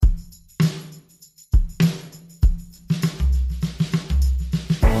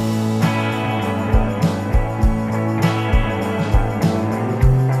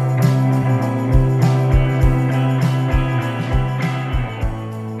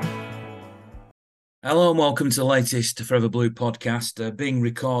Hello and welcome to the latest Forever Blue podcast, being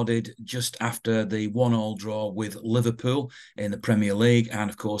recorded just after the 1-1 draw with Liverpool in the Premier League, and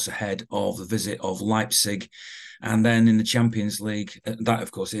of course ahead of the visit of Leipzig, and then in the Champions League, that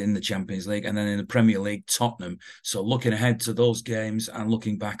of course in the Champions League, and then in the Premier League, Tottenham. So looking ahead to those games and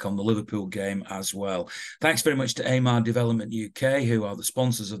looking back on the Liverpool game as well. Thanks very much to Amar Development UK, who are the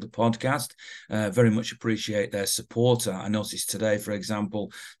sponsors of the podcast. Very much appreciate their support. I noticed today, for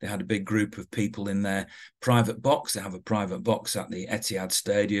example, they had a big group of people in their private box. They have a private box at the Etihad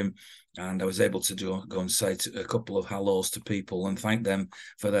Stadium, and I was able to go and say a couple of hellos to people and thank them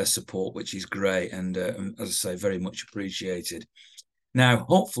for their support, which is great, and as I say, very much appreciated. Now,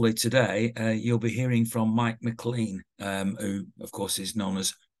 hopefully today you'll be hearing from Mike McClean, who of course is known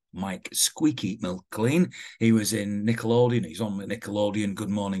as Mike Squeaky McClean. He was in Nickelodeon. He's on Nickelodeon, Good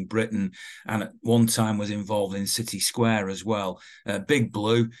Morning Britain, and at one time was involved in City Square as well. Big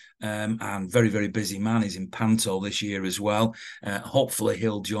Blue, and very, very busy man. He's in Panto this year as well. Hopefully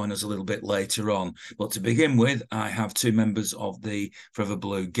he'll join us a little bit later on. But to begin with, I have two members of the Forever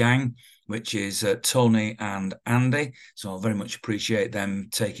Blue gang, which is Tony and Andy. So I very much appreciate them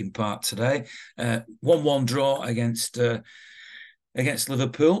taking part today. 1-1 draw against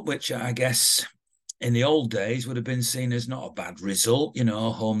Liverpool, which I guess in the old days would have been seen as not a bad result,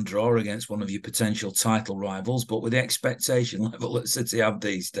 home draw against one of your potential title rivals. But with the expectation level that City have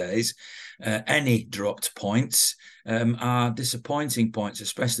these days, any dropped points are disappointing points,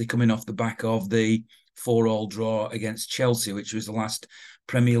 especially coming off the back of the 4-4 draw against Chelsea, which was the last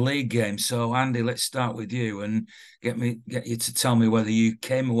Premier League game. So, Andy, let's start with you and get you to tell me whether you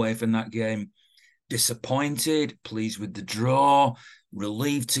came away from that game disappointed, pleased with the draw,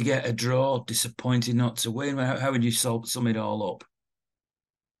 relieved to get a draw, disappointed not to win. How would you sum it all up?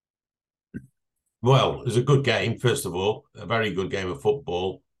 Well, it was a good game, first of all, a very good game of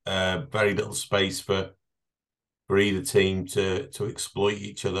football. Very little space for either team to exploit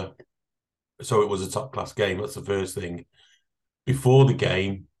each other. So it was a top class game. That's the first thing. Before the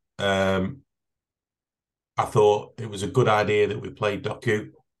game, I thought it was a good idea that we played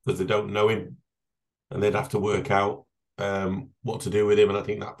Doku because they don't know him and they'd have to work out what to do with him. And I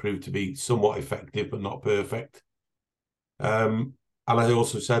think that proved to be somewhat effective, but not perfect. And I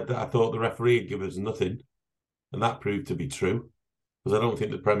also said that I thought the referee had given us nothing, and that proved to be true, because I don't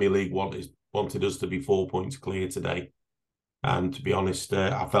think the Premier League wanted us to be 4 points clear today. And to be honest,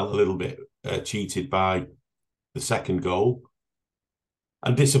 I felt a little bit cheated by the second goal,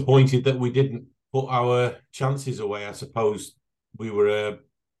 and disappointed that we didn't put our chances away. I suppose we were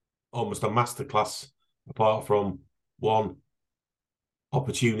almost a masterclass, apart from one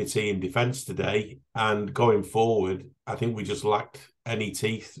opportunity in defence today. And going forward, I think we just lacked any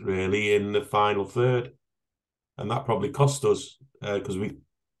teeth really in the final third, and that probably cost us because we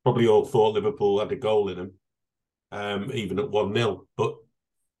probably all thought Liverpool had a goal in them, even at 1-0. But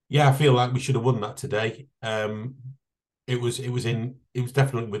yeah, I feel like we should have won that today. It was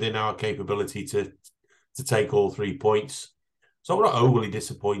definitely within our capability to take all 3 points. So we're not overly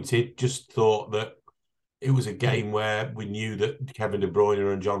disappointed. Just thought that it was a game where we knew that Kevin De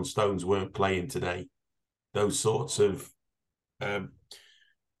Bruyne and John Stones weren't playing today. Those sorts of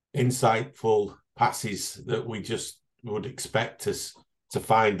insightful passes that we just would expect us to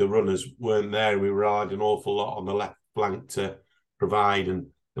find the runners weren't there. We relied an awful lot on the left flank to provide, and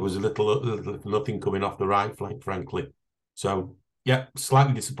there was a little nothing coming off the right flank, frankly. So yeah,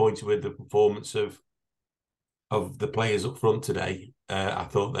 slightly disappointed with the performance of the players up front today. I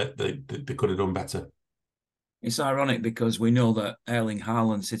thought that they could have done better. It's ironic because we know that Erling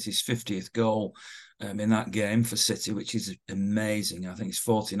Haaland hit his 50th goal in that game for City, which is amazing. I think it's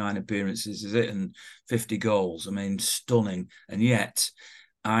 49 appearances, is it? And 50 goals. I mean, stunning. And yet,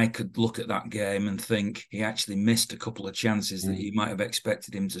 I could look at that game and think he actually missed a couple of chances that you might have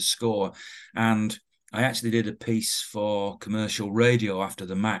expected him to score. And I actually did a piece for commercial radio after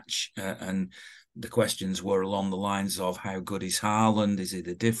the match, and the questions were along the lines of how good is Haaland? Is it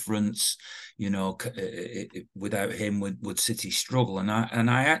a difference? Without him, would City struggle? And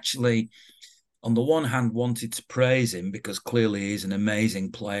I actually, on the one hand, wanted to praise him because clearly he's an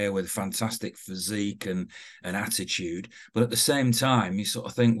amazing player with fantastic physique and attitude. But at the same time, you sort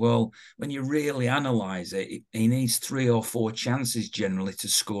of think, well, when you really analyse it, he needs 3 or 4 chances generally to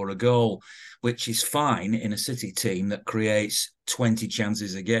score a goal, which is fine in a City team that creates 20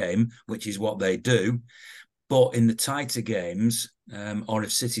 chances a game, which is what they do. But in the tighter games, or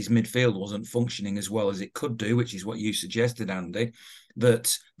if City's midfield wasn't functioning as well as it could do, which is what you suggested, Andy,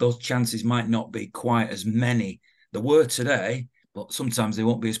 that those chances might not be quite as many. There were today, but sometimes they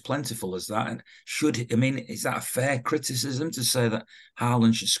won't be as plentiful as that. And is that a fair criticism to say that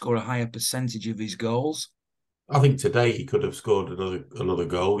Haaland should score a higher percentage of his goals? I think today he could have scored another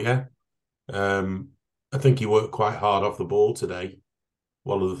goal. Yeah, I think he worked quite hard off the ball today.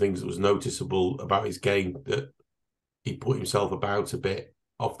 One of the things that was noticeable about his game that he put himself about a bit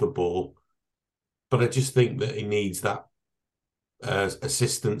off the ball, but I just think that he needs that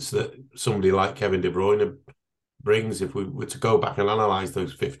assistance that somebody like Kevin De Bruyne brings. If we were to go back and analyse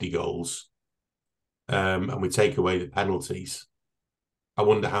those 50 goals, and we take away the penalties, I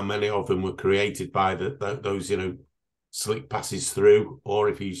wonder how many of them were created by those slick passes through, or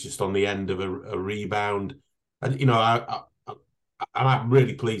if he's just on the end of a rebound. And I'm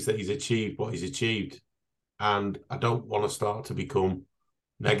really pleased that he's achieved what he's achieved, and I don't want to start to become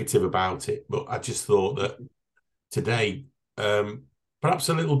negative about it. But I just thought that today, perhaps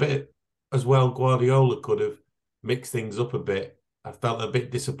a little bit as well, Guardiola could have mixed things up a bit. I felt a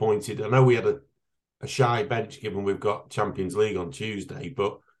bit disappointed. I know we had a shy bench given we've got Champions League on Tuesday,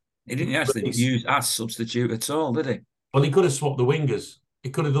 but he didn't actually use as substitute at all, did he? Well, he could have swapped the wingers. He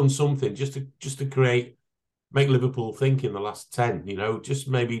could have done something just to make Liverpool think in the last 10.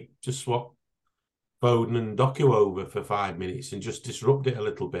 Just swap Foden and Doku over for 5 minutes and just disrupt it a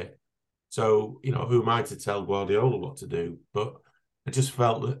little bit. So who am I to tell Guardiola what to do? But I just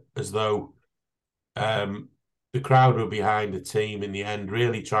felt that as though the crowd were behind the team in the end,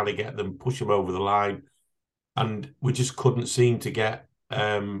 really trying to get them, push them over the line. And we just couldn't seem to get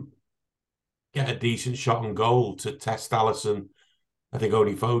a decent shot on goal to test Alisson. I think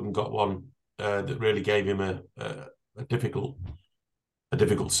only Foden got one that really gave him a difficult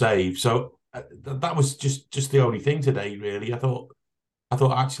save. So that was just the only thing today, really. I thought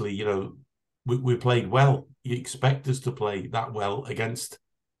actually, we played well. You expect us to play that well against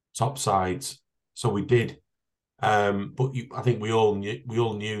top sides, so we did. But I think we all knew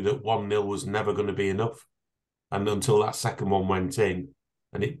that 1-0 was never going to be enough, and until that second one went in,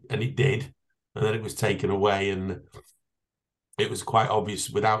 and it did, and then it was taken away, and it was quite obvious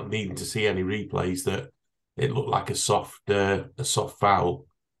without needing to see any replays that it looked like a soft foul,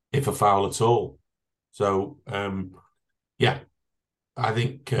 if a foul at all. So yeah, I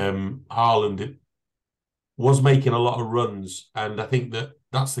think Haaland was making a lot of runs, and I think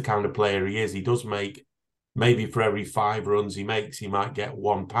that's the kind of player he is. He does make, maybe for every 5 runs he makes, he might get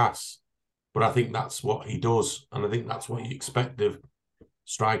 1 pass. But I think that's what he does, and I think that's what you expect of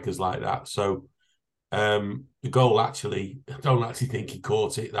strikers like that. So the goal, actually, I don't actually think he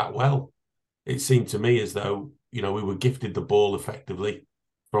caught it that well. It seemed to me as though, we were gifted the ball effectively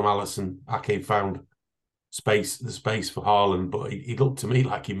from Alisson. Ake found the space for Haaland, but he looked to me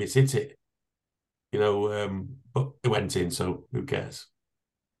like he mishit it. But it went in, so who cares?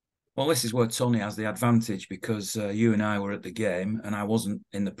 Well, this is where Tony has the advantage, because you and I were at the game and I wasn't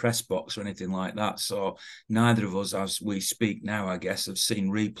in the press box or anything like that. So neither of us, as we speak now, I guess, have seen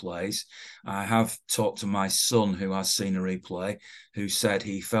replays. I have talked to my son, who has seen a replay, who said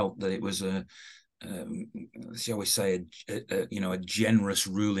he felt that it was shall we say, a generous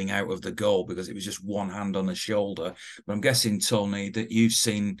ruling out of the goal, because it was just one hand on the shoulder. But I'm guessing, Tony, that you've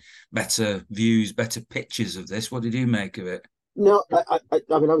seen better views, better pictures of this. What did you make of it? No, I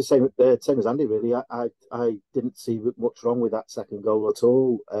mean, I was saying same as Andy. Really, I didn't see much wrong with that second goal at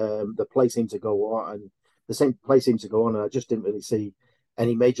all. The play seemed to go on, and the same play seemed to go on, and I just didn't really see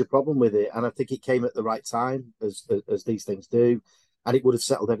any major problem with it. And I think it came at the right time, as these things do, and it would have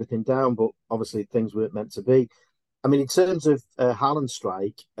settled everything down. But obviously, things weren't meant to be. I mean, in terms of Haaland's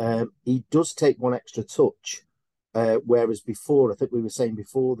strike, he does take one extra touch, whereas before, I think we were saying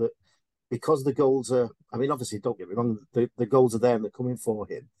before that, because the goals are, I mean, obviously, don't get me wrong, the goals are there and they're coming for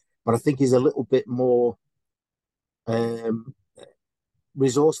him. But I think he's a little bit more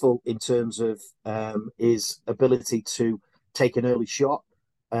resourceful in terms of his ability to take an early shot.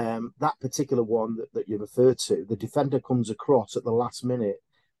 That particular one that you referred to, the defender comes across at the last minute.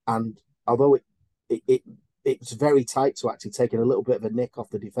 And although it's very tight to actually taking a little bit of a nick off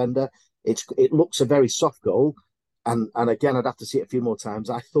the defender, it looks a very soft goal. And again, I'd have to see it a few more times.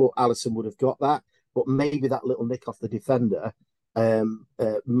 I thought Alisson would have got that, but maybe that little nick off the defender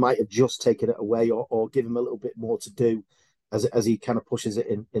might have just taken it away, or give him a little bit more to do as he kind of pushes it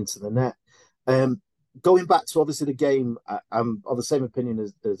into the net. Going back to obviously the game, I'm of the same opinion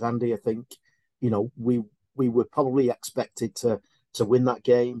as Andy. I think we were probably expected to win that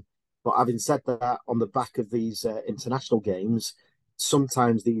game, but having said that, on the back of these international games,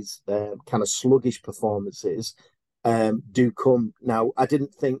 sometimes these kind of sluggish performances do come. Now, I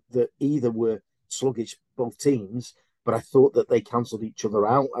didn't think that either were sluggish, both teams, but I thought that they cancelled each other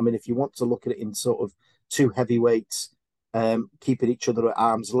out. I mean, if you want to look at it in sort of 2 heavyweights keeping each other at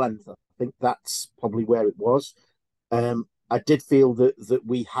arm's length. I think that's probably where it was. I did feel that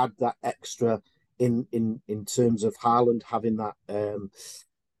we had that extra in terms of Haaland having that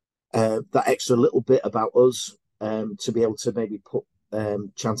extra little bit about us, to be able to maybe put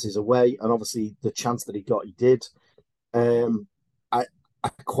chances away, and obviously the chance that he got, he did. I I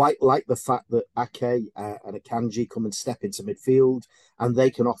quite like the fact that Ake and Akanji come and step into midfield, and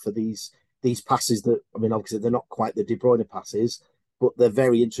they can offer these passes that, I mean, obviously they're not quite the De Bruyne passes, but they're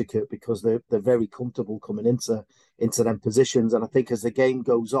very intricate because they're very comfortable coming into them positions. And I think as the game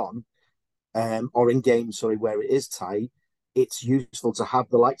goes on, or in games, sorry, where it is tight, it's useful to have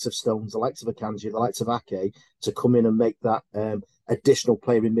the likes of Stones, the likes of Akanji, the likes of Ake to come in and make that additional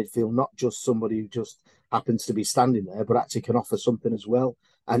player in midfield, not just somebody who just happens to be standing there, but actually can offer something as well.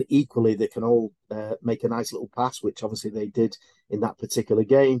 And equally, they can all make a nice little pass, which obviously they did in that particular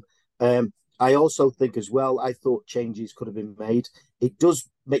game. I also think as well, I thought changes could have been made. It does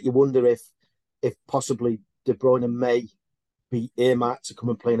make you wonder if possibly De Bruyne may be earmarked to come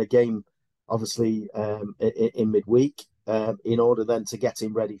and play in a game, obviously in midweek, in order then to get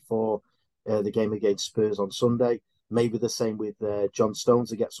him ready for the game against Spurs on Sunday. Maybe the same with John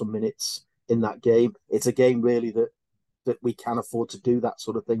Stones to get some minutes in that game. It's a game really that we can afford to do that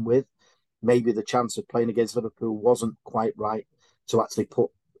sort of thing with. Maybe the chance of playing against Liverpool wasn't quite right to actually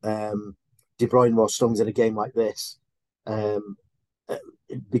put De Bruyne or Stones in a game like this,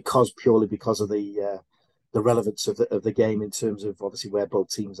 purely because of the relevance of the game in terms of obviously where both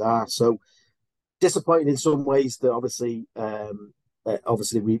teams are. So disappointing in some ways that obviously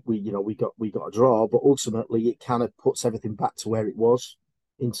we got a draw, but ultimately it kind of puts everything back to where it was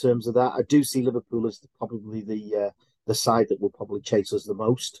in terms of that. I do see Liverpool as probably the side that will probably chase us the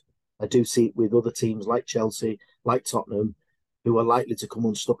most. I do see it with other teams like Chelsea, like Tottenham, who are likely to come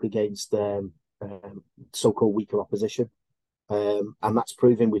unstuck against so-called weaker opposition. And that's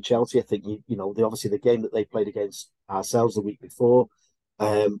proving with Chelsea. I think obviously the game that they played against ourselves the week before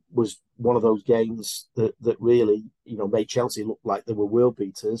was one of those games that really made Chelsea look like they were world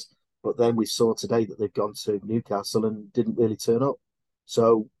beaters. But then we saw today that they've gone to Newcastle and didn't really turn up.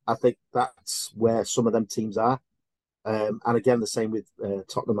 So I think that's where some of them teams are. And again, the same with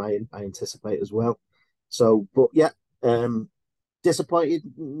Tottenham, I anticipate as well. So, but yeah, disappointed.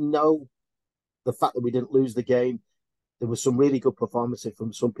 No, the fact that we didn't lose the game, there was some really good performances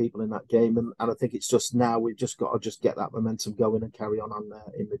from some people in that game, and I think it's just now we've just got to get that momentum going and carry on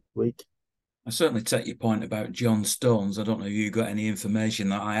in midweek. I certainly take your point about John Stones. I don't know if you got any information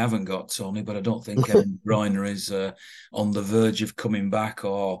that I haven't got, Tony, but I don't think Kevin De Bruyne is on the verge of coming back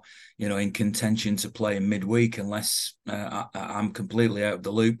or, in contention to play in midweek unless I'm completely out of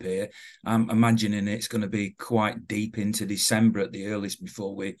the loop here. I'm imagining it's going to be quite deep into December at the earliest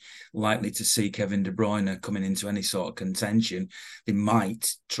before we're likely to see Kevin De Bruyne coming into any sort of contention. They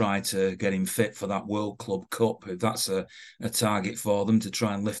might try to get him fit for that World Club Cup, if that's a target for them, to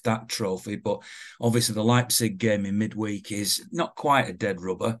try and lift that trophy. But obviously the Leipzig game in midweek is not quite a dead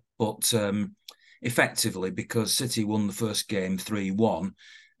rubber, but effectively, because City won the first game 3-1,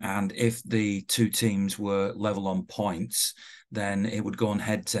 and if the two teams were level on points, then it would go on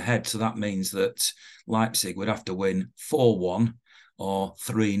head-to-head. So that means that Leipzig would have to win 4-1 or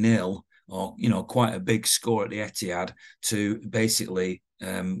 3-0, or, quite a big score at the Etihad to basically a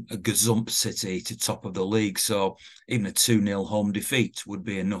gazump City to top of the league. So even a 2-0 home defeat would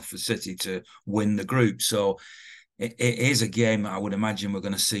be enough for City to win the group. So it is a game I would imagine we're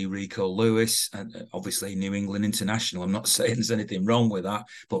going to see Rico Lewis, and obviously New England international. I'm not saying there's anything wrong with that,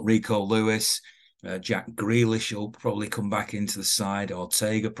 but Rico Lewis, Jack Grealish will probably come back into the side.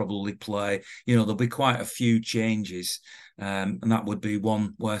 Ortega probably play. There'll be quite a few changes, and that would be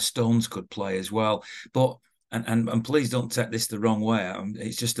one where Stones could play as well. But and please don't take this the wrong way.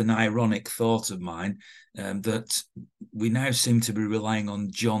 It's just an ironic thought of mine that we now seem to be relying on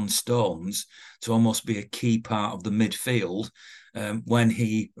John Stones to almost be a key part of the midfield when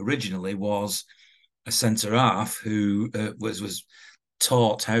he originally was a centre half who was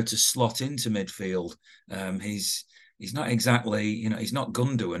taught how to slot into midfield. He's not exactly, he's not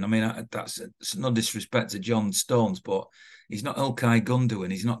Gundogan. I mean, that's no disrespect to John Stones, but he's not Ilkay Gundogan.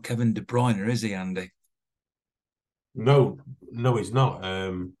 He's not Kevin De Bruyne, is he, Andy? No, he's not.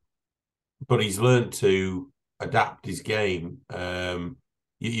 But he's learned to adapt his game.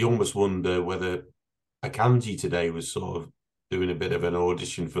 You almost wonder whether Akanji today was sort of doing a bit of an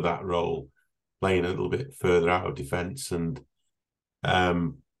audition for that role, playing a little bit further out of defence. And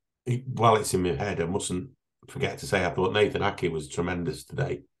while it's in my head, I mustn't forget to say I thought Nathan Ake was tremendous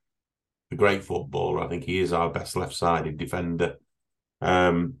today. A great footballer. I think he is our best left-sided defender.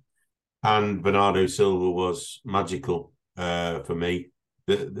 And Bernardo Silva was magical. for me.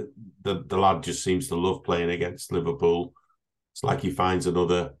 The lad just seems to love playing against Liverpool. It's like he finds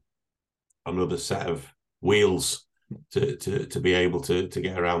another set of wheels to be able to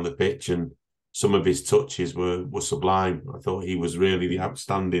get around the pitch, and some of his touches were sublime. I thought he was really the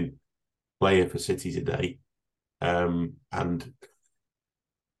outstanding player for City today, and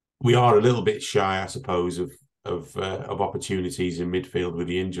we are a little bit shy, I suppose, of opportunities in midfield with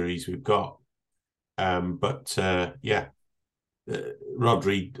the injuries we've got. But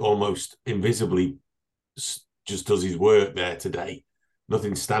Rodri almost invisibly just does his work there today.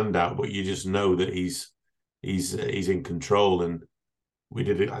 Nothing standout, but you just know that he's in control. And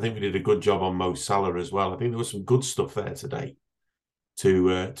I think we did a good job on Mo Salah as well. I think there was some good stuff there today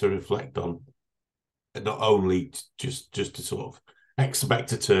to reflect on, and not only just to sort of expect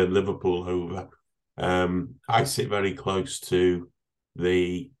to turn Liverpool over. I sit very close to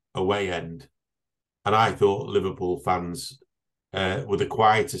the away end, and I thought Liverpool fans were the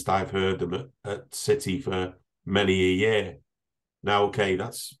quietest I've heard them at City for many a year. Now, okay,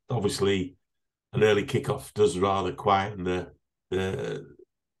 that's obviously an early kickoff does rather quieten the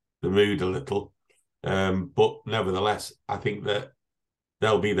mood a little, but nevertheless, I think that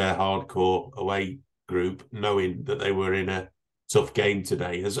they'll be their hardcore away group, knowing that they were in a tough game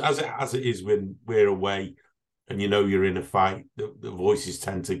today. As it is when we're away, and you know you're in a fight, the voices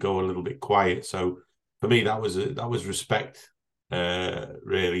tend to go a little bit quiet. So for me, that was respect,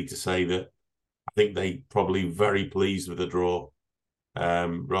 really, to say that I think they probably very pleased with the draw,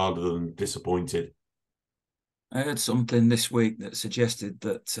 rather than disappointed. I heard something this week that suggested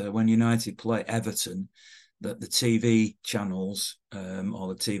that when United play Everton, that the TV channels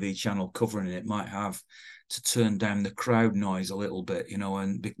or the TV channel covering it might have to turn down the crowd noise a little bit,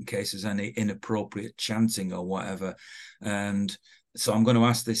 and in case there's any inappropriate chanting or whatever. And so I'm going to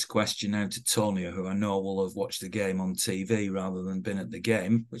ask this question now to Tonya, who I know will have watched the game on TV rather than been at the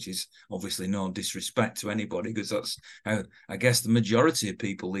game, which is obviously no disrespect to anybody, because that's how I guess the majority of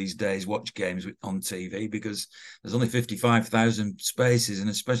people these days watch games on TV, because there's only 55,000 spaces, and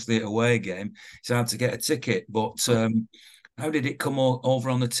especially at a away game, it's hard to get a ticket. But how did it come over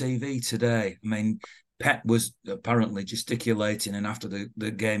on the TV today? I mean, Pep was apparently gesticulating, and after the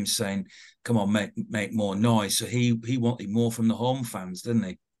game saying, "Come on, make more noise." So he wanted more from the home fans, didn't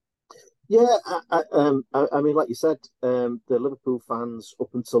he? Yeah, I mean, like you said, the Liverpool fans up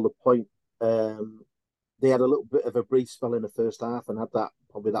until the point they had a little bit of a brief spell in the first half and had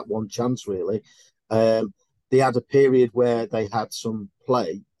probably that one chance really. They had a period where they had some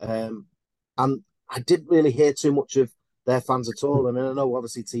play, and I didn't really hear too much of their fans at all. I mean, I know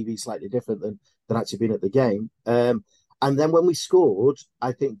obviously TV is slightly different than actually being at the game. And then when we scored,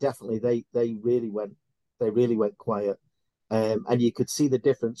 I think definitely they really went quiet. And you could see the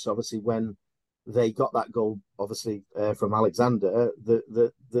difference, obviously, when they got that goal, obviously, from Alexander,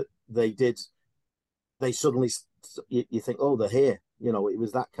 that they suddenly, you think, oh, they're here. It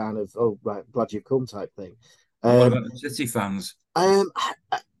was that kind of, oh, right, glad you've come type thing. What about the City fans? I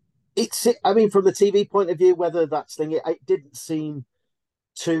mean, from the TV point of view, whether that's thing, it didn't seem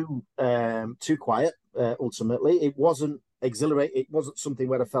too quiet. Ultimately, it wasn't exhilarating. It wasn't something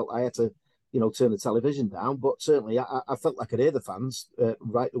where I felt I had to, turn the television down. But certainly, I felt I could hear the fans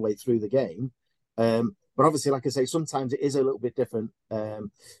right the way through the game. But obviously, like I say, sometimes it is a little bit different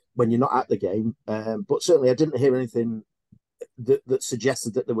when you're not at the game. But certainly, I didn't hear anything that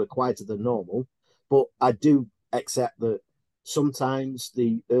suggested that they were quieter than normal. But I do accept that sometimes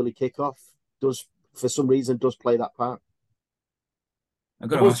the early kickoff does, for some reason, play that part.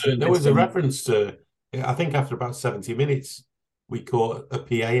 There was a reference to, I think after about 70 minutes, we caught a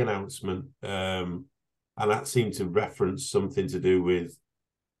PA announcement, and that seemed to reference something to do with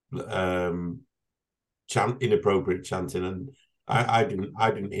inappropriate chanting, and I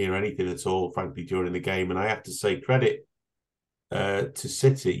didn't hear anything at all, frankly, during the game. And I have to say credit to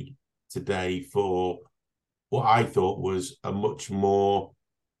City today for what I thought was a much more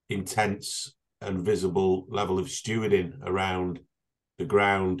intense and visible level of stewarding around the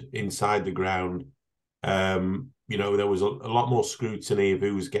ground, inside the ground. There was a lot more scrutiny of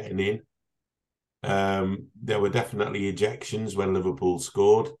who was getting in. There were definitely ejections when Liverpool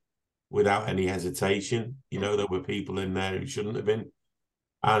scored without any hesitation. There were people in there who shouldn't have been.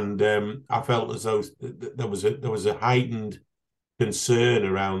 And I felt as though there was a heightened concern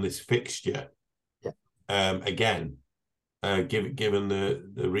around this fixture. Yeah. Again, given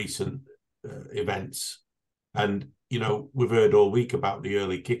the recent events. And we've heard all week about the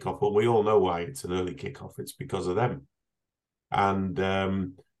early kickoff. Well, we all know why it's an early kickoff. It's because of them.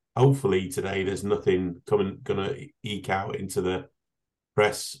 And hopefully today there's nothing going to eke out into the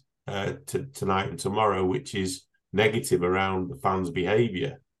press tonight and tomorrow, which is negative around the fans'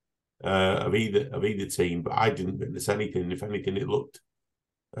 behaviour of either team, but I didn't witness anything. If anything, it looked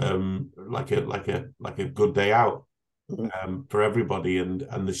like a good day out for everybody, and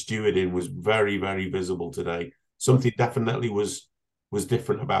the stewarding was very, very visible today. Something definitely was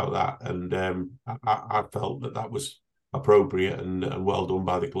different about that, and I felt that was appropriate and well done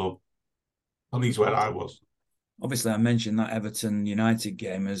by the club, at least where I was. Obviously, I mentioned that Everton United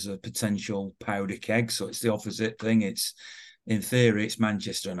game as a potential powder keg, so it's the opposite thing. It's, in theory, it's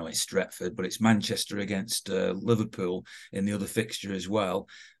Manchester. I know it's Stretford, but it's Manchester against Liverpool in the other fixture as well.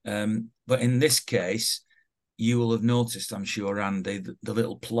 But in this case, you will have noticed, I'm sure, Andy, the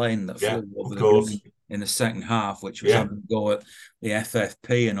little plane that flew over the green in the second half, which was having to go at the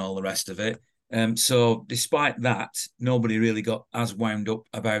FFP and all the rest of it. So despite that, nobody really got as wound up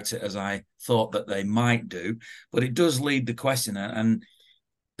about it as I thought that they might do. But it does lead the question, and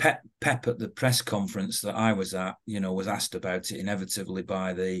Pep at the press conference that I was at, was asked about it inevitably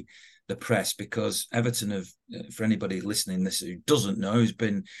by the press, because Everton have, for anybody listening this who doesn't know, who's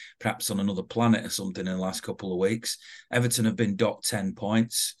been perhaps on another planet or something in the last couple of weeks, Everton have been docked 10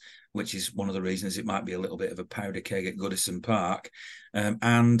 points, which is one of the reasons it might be a little bit of a powder keg at Goodison Park.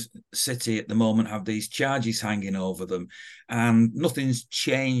 And City at the moment have these charges hanging over them, and nothing's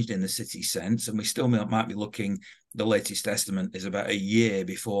changed in the City sense, and we still might be looking. The latest estimate is about a year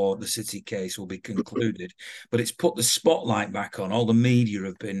before the City case will be concluded. But it's put the spotlight back on. All the media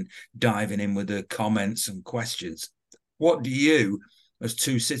have been diving in with the comments and questions. What do you, as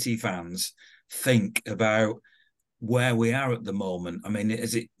two City fans, think about where we are at the moment? I mean,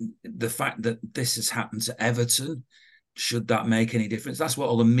 is it the fact that this has happened to Everton? Should that make any difference? That's what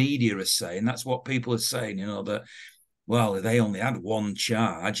all the media are saying. That's what people are saying, that, well, they only had one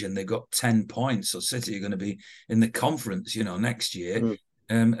charge and they got 10 points. So City are going to be in the conference, next year.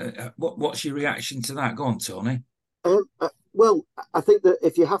 What's your reaction to that? Go on, Tony. Well, I think that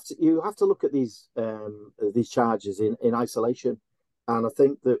if you have to look at these charges in isolation, and I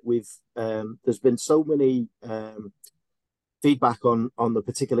think that there's been so many feedback on the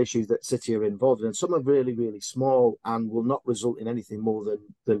particular issues that City are involved in, and some are really, really small and will not result in anything more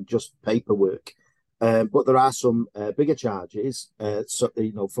than just paperwork. But there are some bigger charges,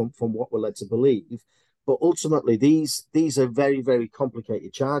 from what we're led to believe. But ultimately, these are very, very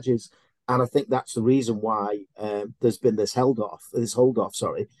complicated charges, and I think that's the reason why there's been this hold off,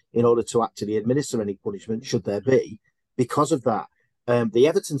 in order to actually administer any punishment, should there be, because of that. The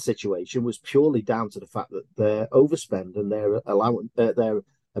Everton situation was purely down to the fact that their overspend and their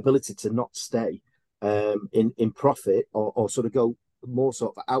ability to not stay in profit or sort of go more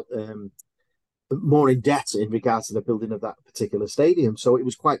sort of out. More in debt in regards to the building of that particular stadium. So it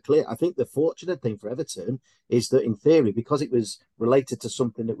was quite clear. I think the fortunate thing for Everton is that, in theory, because it was related to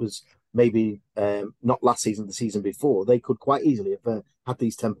something that was maybe not last season, the season before, they could quite easily have had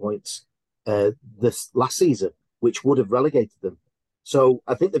these 10 points this last season, which would have relegated them. So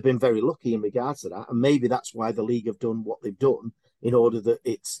I think they've been very lucky in regards to that, and maybe that's why the league have done what they've done, in order that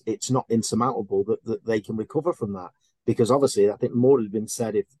it's not insurmountable, that they can recover from that. Because obviously, I think more had been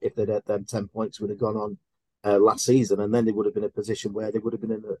said if they'd had them 10 points would have gone on last season, and then they would have been in a position where they would have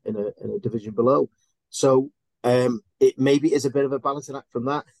been in a division below. So it maybe is a bit of a balancing act from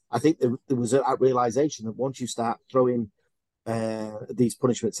that. I think there was a realization that once you start throwing these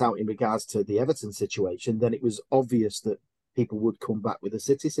punishments out in regards to the Everton situation, then it was obvious that people would come back with the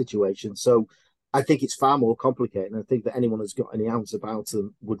City situation. So I think it's far more complicated, and I think that anyone who's got any ounce about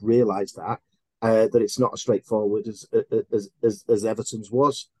them would realise that it's not as straightforward as Everton's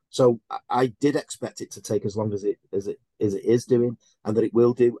was. So I did expect it to take as long as it is doing, and that it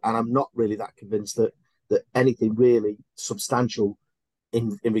will do. And I'm not really that convinced that anything really substantial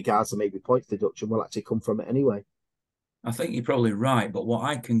in regards to maybe points deduction will actually come from it anyway. I think you're probably right, but what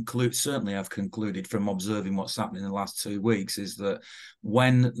I've concluded from observing what's happening in the last 2 weeks is that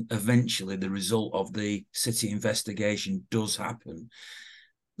when eventually the result of the City investigation does happen,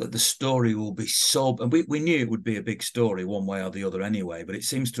 that the story will be so, and we knew it would be a big story one way or the other anyway, but it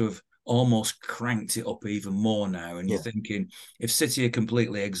seems to have almost cranked it up even more now. And you're thinking, if City are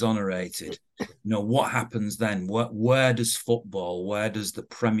completely exonerated, what happens then? Where does football, where does the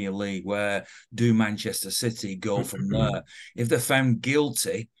Premier League, where do Manchester City go from there? If they're found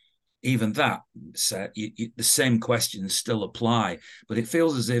guilty, even that, the same questions still apply. But it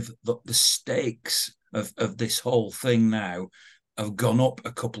feels as if the stakes of this whole thing now have gone up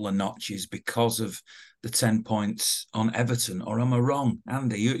a couple of notches because of the 10 points on Everton. Or am I wrong,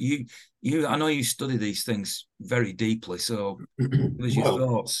 Andy? You I know you study these things very deeply, so what are your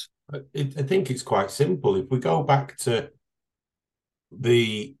thoughts? I think it's quite simple. If we go back to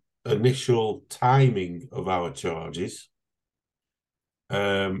the initial timing of our charges,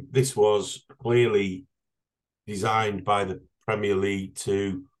 this was clearly designed by the Premier League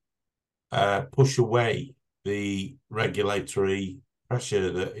to push away the regulatory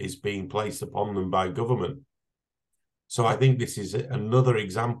pressure that is being placed upon them by government. So I think this is another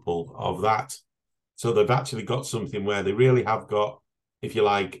example of that. So they've actually got something where they really have got, if you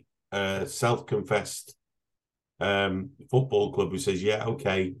like, a self-confessed football club who says, yeah,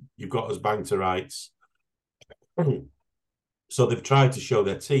 okay, you've got us bang to rights. So they've tried to show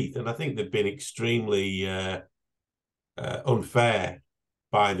their teeth, and I think they've been extremely unfair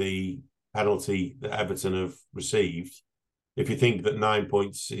by the penalty that Everton have received. If you think that 9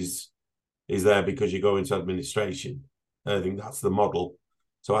 points is there because you go into administration, I think that's the model.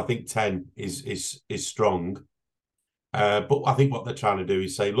 So I think 10 is strong. But I think what they're trying to do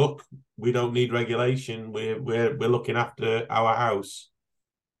is say, look, we don't need regulation. We're looking after our house.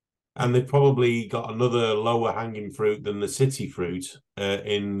 And they've probably got another lower hanging fruit than the City fruit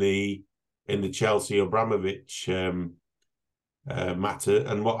in the Chelsea Abramovich matter.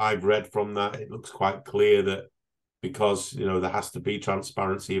 And what I've read from that, it looks quite clear that because there has to be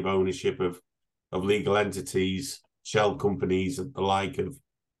transparency of ownership of legal entities, shell companies and the like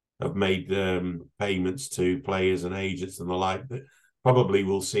have made payments to players and agents and the like, that probably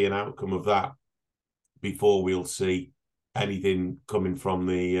we'll see an outcome of that before we'll see anything coming from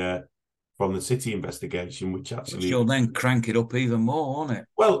the City investigation, which actually you'll then crank it up even more, won't it?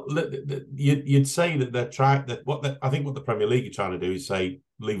 Well, you'd say that they're trying that I think what the Premier League are trying to do is say,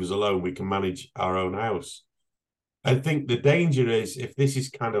 leave us alone, we can manage our own house. I think the danger is if this is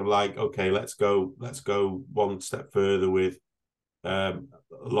kind of like, okay, let's go one step further with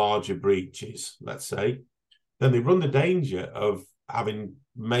larger breaches, let's say, then they run the danger of having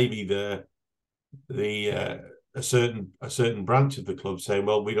maybe a certain branch of the club saying,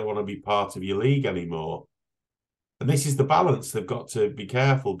 well, we don't want to be part of your league anymore. And this is the balance they've got to be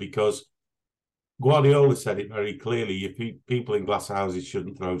careful, because Guardiola said it very clearly, people in glass houses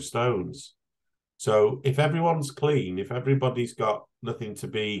shouldn't throw stones. So if everyone's clean, if everybody's got nothing to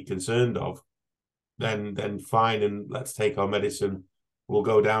be concerned of, then fine, and let's take our medicine. We'll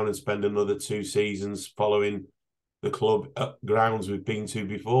go down and spend another 2 seasons following the club at grounds we've been to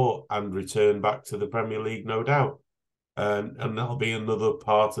before and return back to the Premier League, no doubt. And that'll be another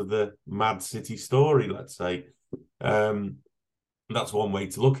part of the Mad City story, let's say. That's one way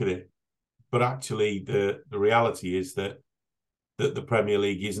to look at it. But actually, the reality is that the Premier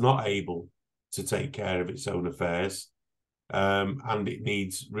League is not able to take care of its own affairs, and it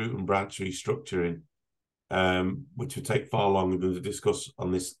needs root and branch restructuring, which would take far longer than to discuss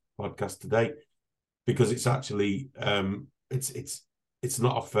on this podcast today, because it's actually it's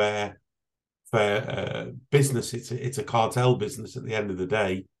not a fair business. It's a cartel business at the end of the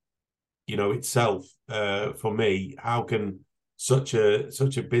day. Itself, for me, how can such a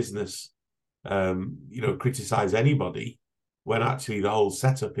business criticize anybody when actually the whole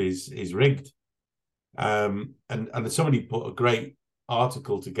setup is rigged? And somebody put a great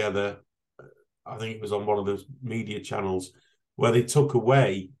article together, I think it was on one of the media channels, where they took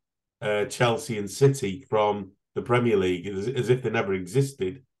away Chelsea and City from the Premier League as if they never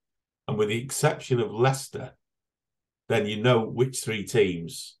existed. And with the exception of Leicester, then you know which 3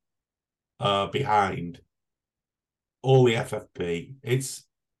 teams are behind all the FFP. It's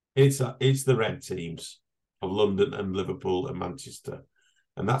the red teams of London and Liverpool and Manchester.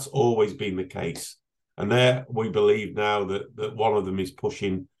 And that's always been the case. And there we believe now that one of them is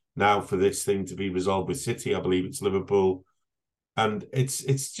pushing now for this thing to be resolved with City. I believe it's Liverpool. And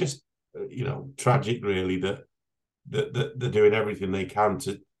it's just, tragic really that they're doing everything they can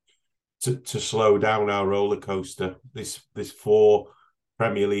to slow down our roller coaster. This 4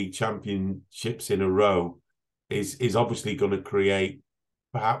 Premier League championships in a row is obviously going to create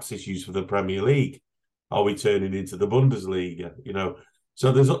perhaps issues for the Premier League. Are we turning into the Bundesliga?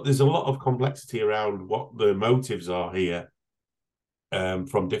 So there's a lot of complexity around what the motives are here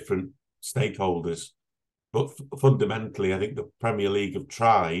from different stakeholders. But fundamentally, I think the Premier League have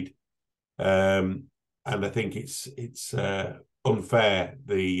tried, and I think it's unfair,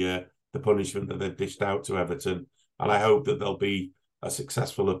 the punishment that they've dished out to Everton, and I hope that there'll be a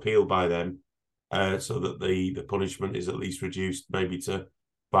successful appeal by them, so that the punishment is at least reduced maybe to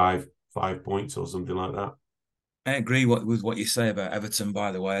 5 points or something like that. I agree with what you say about Everton.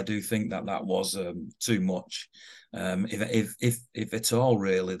 By the way, I do think that was too much. If at all,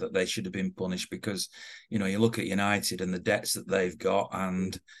 really, that they should have been punished, because you look at United and the debts that they've got,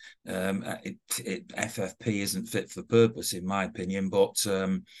 and FFP isn't fit for purpose, in my opinion. But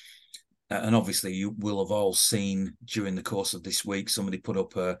and obviously you will have all seen during the course of this week, somebody put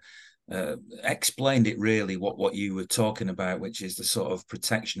up explained it really what you were talking about, which is the sort of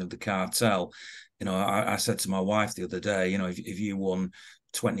protection of the cartel. I said to my wife the other day, if you won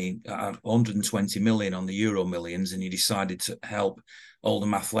 120 million on the Euro Millions and you decided to help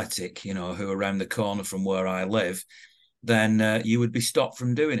Oldham Athletic, who are around the corner from where I live, then you would be stopped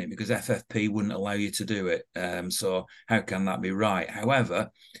from doing it because FFP wouldn't allow you to do it. So how can that be right? However,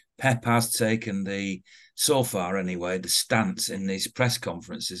 Pep has taken so far anyway, the stance in these press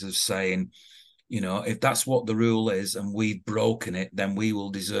conferences of saying, if that's what the rule is and we've broken it, then we will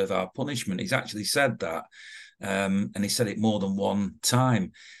deserve our punishment. He's actually said that. And he said it more than one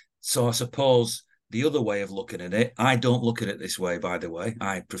time. So I suppose the other way of looking at it, I don't look at it this way, by the way.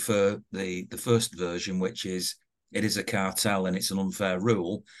 I prefer the first version, which is it is a cartel and it's an unfair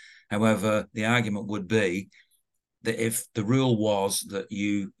rule. However, the argument would be that if the rule was that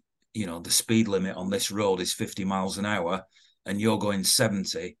the speed limit on this road is 50 miles an hour and you're going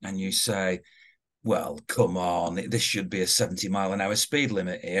 70 and you say, well, come on, this should be a 70-mile-an-hour speed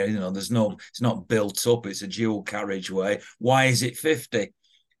limit here. It's not built up. It's a dual carriageway. Why is it 50?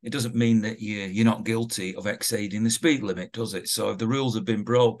 It doesn't mean that you're not guilty of exceeding the speed limit, does it? So if the rules have been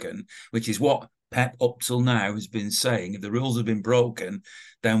broken, which is what Pep up till now has been saying, if the rules have been broken,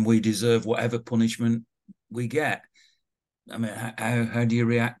 then we deserve whatever punishment we get. I mean, how do you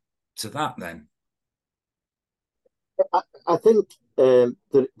react to that then? I think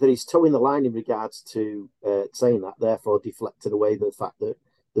that he's towing the line in regards to saying that, therefore deflected away the fact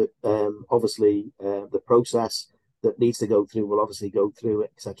that obviously the process that needs to go through will obviously go through,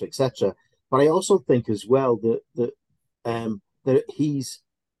 etc., etc. But I also think as well that he's,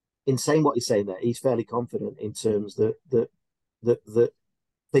 in saying what he's saying there, he's fairly confident in terms that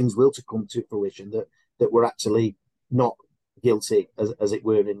things will to come to fruition, that we're actually not guilty as it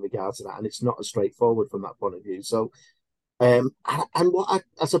were in regards to that, and it's not as straightforward from that point of view. So and what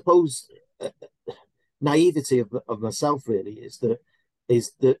I suppose naivety of myself really is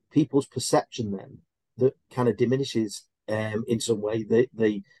that people's perception then that kind of diminishes in some way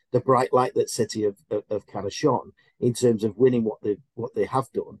the bright light that City have kind of shone in terms of winning what they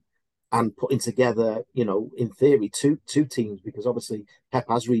have done and putting together, in theory, two teams, because obviously Pep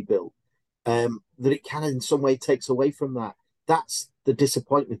has rebuilt. That it kind of in some way takes away from that. That's the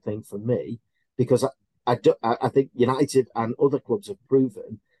disappointing thing for me, because I think United and other clubs have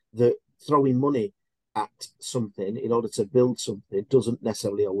proven that throwing money at something in order to build something doesn't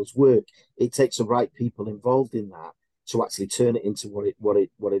necessarily always work. It takes the right people involved in that to actually turn it into what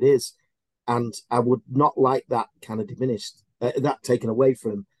it is. And I would not like that kind of diminished, that taken away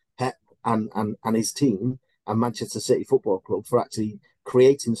from Pep and his team and Manchester City Football Club for actually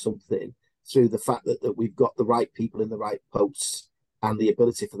creating something through the fact that we've got the right people in the right posts and the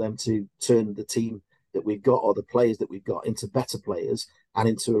ability for them to turn the team that we've got or the players that we've got into better players and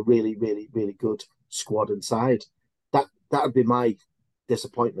into a really, really, really good squad and side. That would be my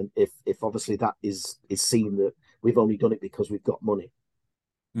disappointment if obviously that is seen that we've only done it because we've got money.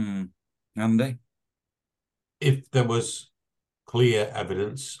 Andy? If there was clear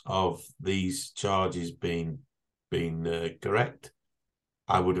evidence of these charges being correct,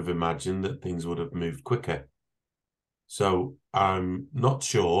 I would have imagined that things would have moved quicker. So I'm not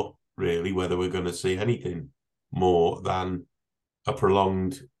sure really whether we're going to see anything more than a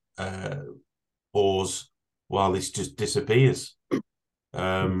prolonged pause while this just disappears.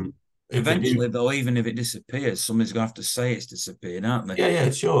 Eventually, though, even if it disappears, somebody's going to have to say it's disappeared, aren't they? Yeah,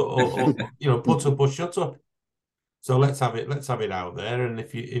 sure. Or put up or shut up. So let's have it out there. And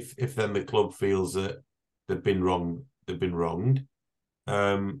if then the club feels that they've been wronged,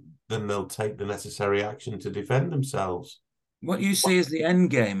 then they'll take the necessary action to defend themselves. What you see is the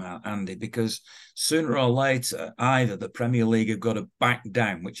end game, Andy, because sooner or later, either the Premier League have got to back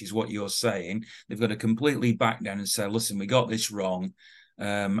down, which is what you're saying. They've got to completely back down and say, listen, we got this wrong.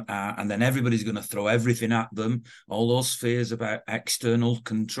 And then everybody's going to throw everything at them. All those fears about external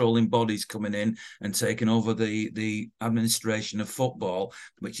controlling bodies coming in and taking over the administration of football,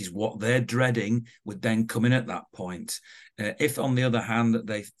 which is what they're dreading, would then come in at that point. If, on the other hand,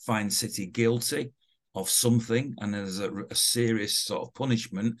 they find City guilty of something and there's a serious sort of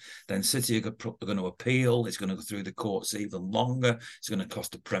punishment, then City are going to appeal. It's going to go through the courts even longer. It's going to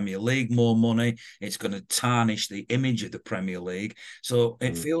cost the Premier League more money. It's going to tarnish the image of the Premier League. So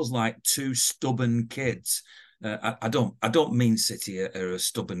it feels like two stubborn kids. I don't mean City are a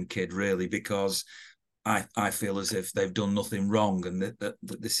stubborn kid really, because I feel as if they've done nothing wrong and that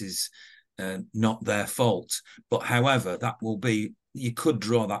this is not their fault. But however, that will be you could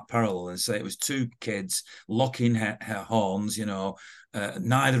draw that parallel and say it was two kids locking her horns, neither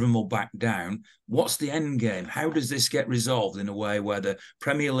of them will back down. What's the end game? How does this get resolved in a way where the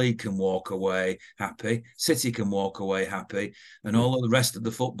Premier League can walk away happy, City can walk away happy, and all of the rest of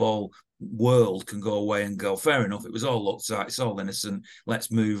the football world can go away and go, fair enough, it was all looked at, it's all innocent,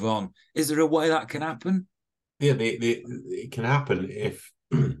 let's move on. Is there a way that can happen? Yeah, it can happen if,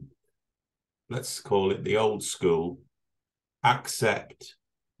 let's call it the old school, accept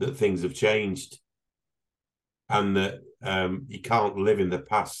that things have changed and that you can't live in the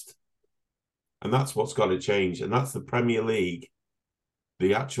past. And that's what's got to change. And that's the Premier League,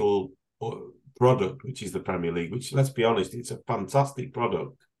 the actual product, which is the Premier League, which, let's be honest, it's a fantastic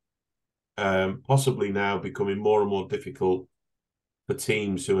product. Possibly now becoming more and more difficult for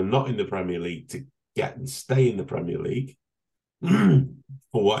teams who are not in the Premier League to get and stay in the Premier League for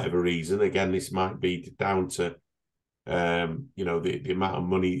whatever reason. Again, this might be down to the amount of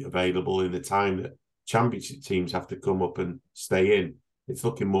money available in the time that championship teams have to come up and stay in. It's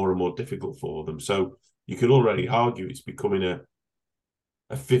looking more and more difficult for them. So you could already argue it's becoming a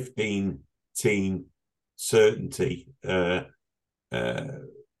 15-team certainty. And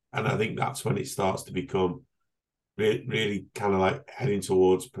I think that's when it starts to become really kind of like heading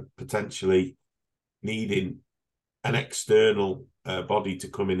towards potentially needing an external body to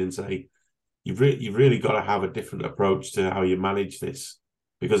come in and say, you've really got to have a different approach to how you manage this,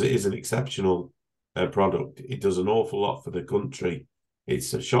 because it is an exceptional product. It does an awful lot for the country.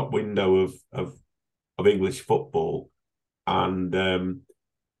 It's a shop window of English football, and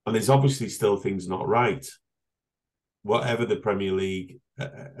there's obviously still things not right. Whatever the Premier League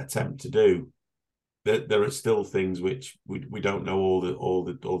attempt to do, there are still things which we don't know all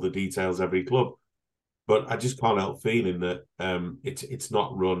the details of every club. But I just can't help feeling that it's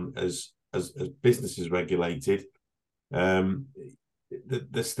not run as business is regulated.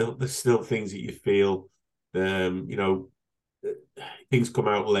 There's still things that you feel, things come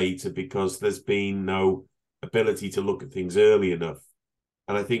out later because there's been no ability to look at things early enough.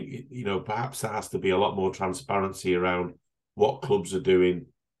 And I think, perhaps there has to be a lot more transparency around what clubs are doing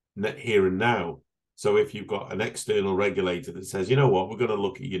here and now. So if you've got an external regulator that says, you know what, we're going to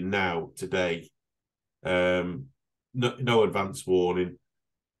look at you now, today, no advance warning,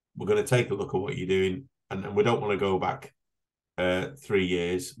 we're going to take a look at what you're doing, and we don't want to go back 3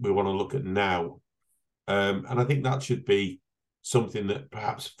 years. We want to look at now. And I think that should be something that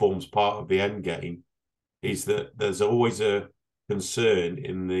perhaps forms part of the end game, is that there's always a concern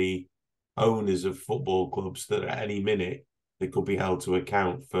in the owners of football clubs that at any minute they could be held to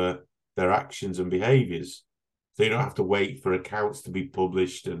account for their actions and behaviours. So you don't have to wait for accounts to be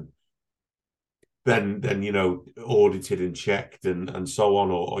published and then audited and checked and so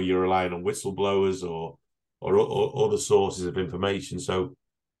on, or you're relying on whistleblowers or other sources of information. So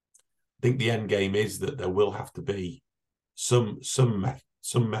I think the end game is that there will have to be some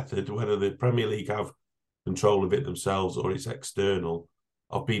method, whether the Premier League have control of it themselves or it's external,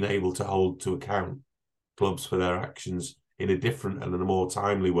 of being able to hold to account clubs for their actions in a different and in a more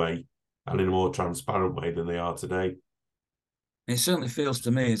timely way and in a more transparent way than they are today. It certainly feels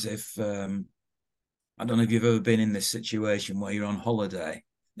to me as if, I don't know if you've ever been in this situation where you're on holiday.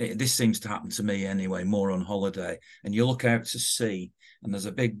 This seems to happen to me anyway, more on holiday, and you look out to sea and there's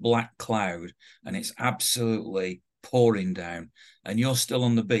a big black cloud and it's absolutely pouring down, and you're still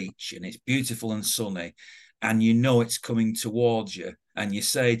on the beach and it's beautiful and sunny, and it's coming towards you, and you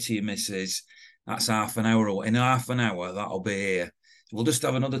say to your missus, that's half an hour away. In half an hour, that'll be here. We'll just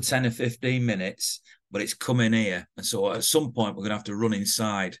have another 10 or 15 minutes, but it's coming here. And so at some point, we're going to have to run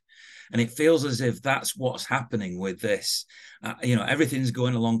inside. And it feels as if that's what's happening with this. Everything's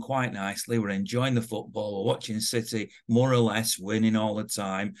going along quite nicely. We're enjoying the football. We're watching City more or less winning all the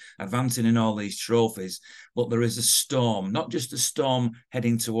time, advancing in all these trophies. But there is a storm, not just a storm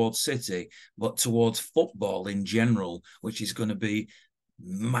heading towards City, but towards football in general, which is going to be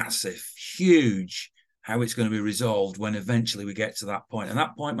massive, huge, how it's going to be resolved when eventually we get to that point. And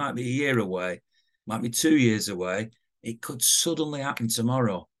that point might be a year away, might be 2 years away. It could suddenly happen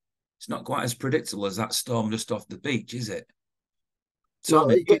tomorrow. It's not quite as predictable as that storm just off the beach, is it?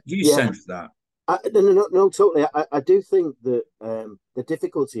 So you sense that? No, totally. I do think that the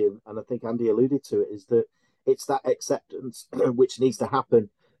difficulty, and I think Andy alluded to it, is that it's that acceptance which needs to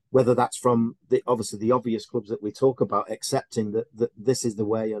happen, whether that's from the obvious clubs that we talk about, accepting that this is the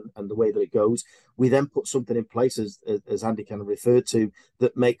way and the way that it goes. We then put something in place, as Andy kind of referred to,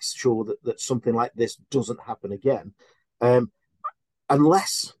 that makes sure that something like this doesn't happen again.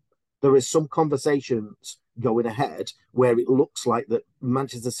 Unless there is some conversations going ahead where it looks like that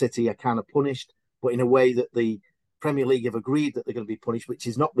Manchester City are kind of punished, but in a way that the Premier League have agreed that they're going to be punished, which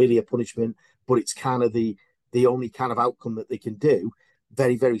is not really a punishment, but it's kind of the only kind of outcome that they can do.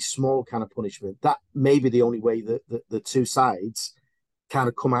 Very, very small kind of punishment. That may be the only way that the two sides kind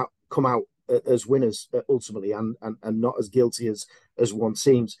of come out as winners ultimately, and not as guilty as one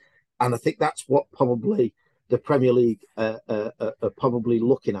seems. And I think that's what probably the Premier League are probably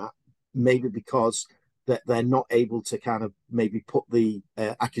looking at, maybe because that they're not able to kind of maybe put the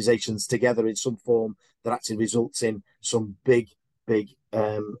accusations together in some form that actually results in some big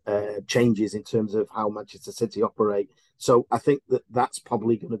changes in terms of how Manchester City operate. So I think that's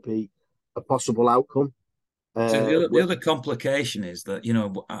probably going to be a possible outcome. So the other complication is that,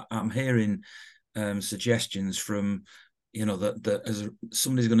 I'm hearing suggestions from, that as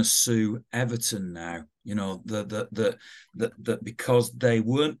somebody's going to sue Everton now, that because they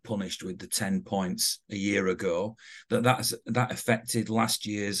weren't punished with the 10 points a year ago, that affected last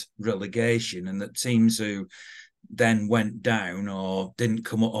year's relegation, and that teams who then went down or didn't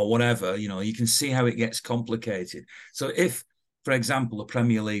come up or whatever, you can see how it gets complicated. So if, for example, the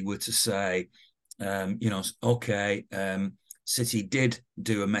Premier League were to say, City did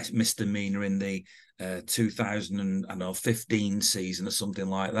do a misdemeanor in the 2015 season or something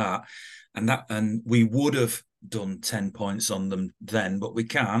like that, and we would have done 10 points on them then, but we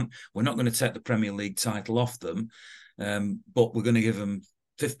can't. We're not going to take the Premier League title off them, but we're going to give them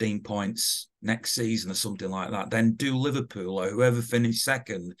 15 points next season or something like that. Then do Liverpool or whoever finished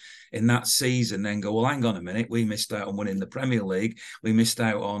second in that season then go, well, hang on a minute, we missed out on winning the Premier League, we missed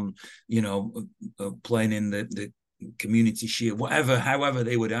out on playing in the Community Shield, however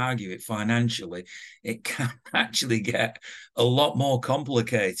they would argue it financially. It can actually get a lot more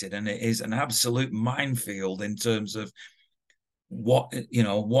complicated, and it is an absolute minefield in terms of what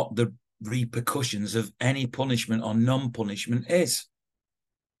the repercussions of any punishment or non-punishment is.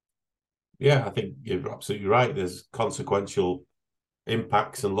 Yeah, I think you're absolutely right. There's consequential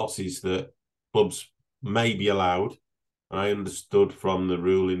impacts and losses that clubs may be allowed. I understood from the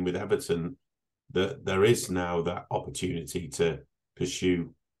ruling with Everton that there is now that opportunity to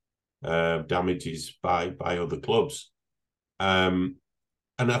pursue damages by other clubs. And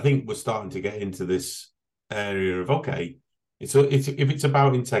I think we're starting to get into this area of, okay, if it's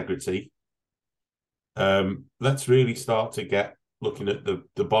about integrity, let's really start to get looking at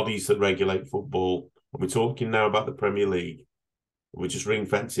the bodies that regulate football. And we're talking now about the Premier League. We're just ring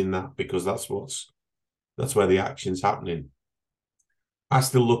fencing that because that's where the action's happening. I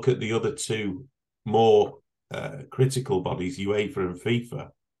still look at the other two more critical bodies, UEFA and FIFA,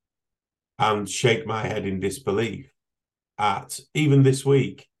 and shake my head in disbelief at, even this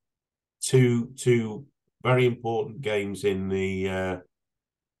week, two very important games in the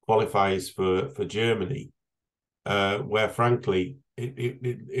qualifiers for Germany, where frankly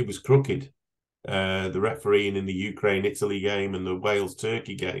it was crooked. The refereeing in the Ukraine-Italy game and the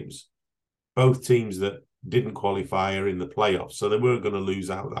Wales-Turkey games, both teams that didn't qualify are in the playoffs, so they weren't going to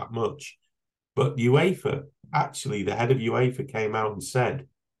lose out that much. But UEFA, actually, the head of UEFA came out and said,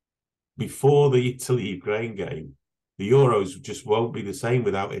 before the Italy-Ukraine game, the Euros just won't be the same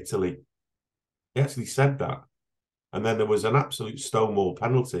without Italy. He actually said that. And then there was an absolute stonewall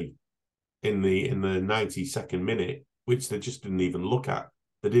penalty in the 92nd minute, which they just didn't even look at.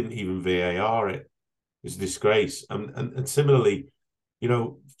 They didn't even VAR it. It's a disgrace. And similarly,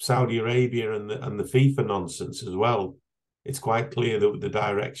 Saudi Arabia and the FIFA nonsense as well. It's quite clear that the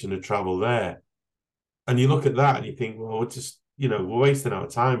direction of travel there. And you look at that and you think, well, we're just, we're wasting our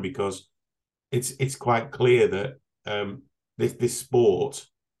time, because it's quite clear that this sport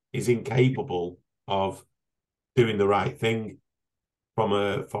is incapable of doing the right thing from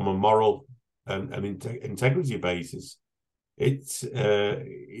a moral and integrity basis. It's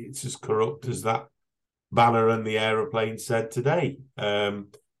as corrupt as that banner and the aeroplane said today.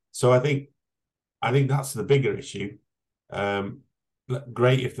 So I think that's the bigger issue.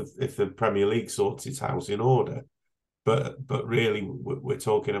 Great if the Premier League sorts its house in order, but really we're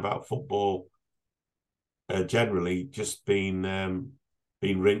talking about football generally just being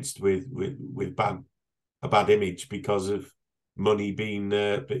rinsed with a bad image because of money being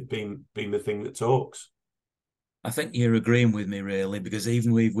the thing that talks. I think you're agreeing with me, really, because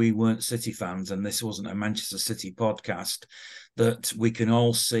even if we weren't City fans and this wasn't a Manchester City podcast, that we can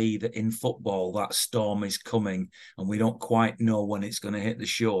all see that in football that storm is coming and we don't quite know when it's going to hit the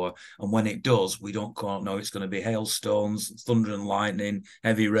shore. And when it does, we don't quite know it's going to be hailstones, thunder and lightning,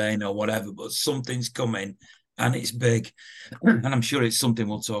 heavy rain or whatever, but something's coming and it's big. And I'm sure it's something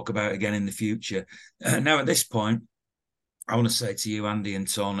we'll talk about again in the future. Now, at this point, I want to say to you, Andy and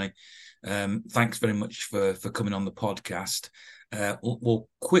Tony, thanks very much for coming on the podcast. We'll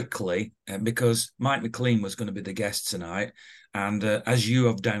quickly, because Mike McClean was going to be the guest tonight. And as you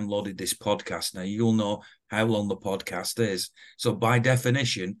have downloaded this podcast now, you'll know how long the podcast is. So by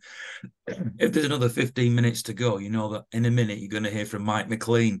definition, if there's another 15 minutes to go, you know that in a minute you're going to hear from Mike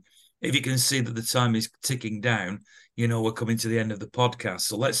McClean. If you can see that the time is ticking down, you know we're coming to the end of the podcast.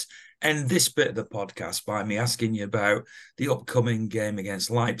 So let's end this bit of the podcast by me asking you about the upcoming game against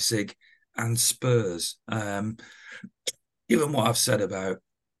Leipzig and Spurs. Given what I've said about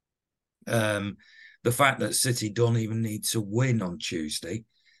the fact that City don't even need to win on Tuesday,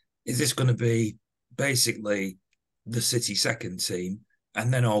 is this going to be basically the City second team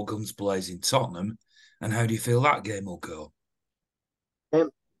and then all guns blazing Tottenham? And how do you feel that game will go?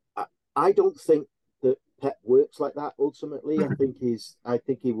 I don't think that Pep works like that. Ultimately, I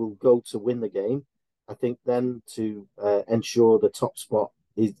think he will go to win the game. I think then to ensure the top spot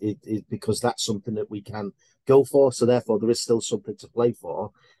is because that's something that we can go for. So therefore, there is still something to play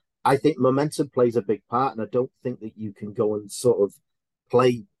for. I think momentum plays a big part, and I don't think that you can go and sort of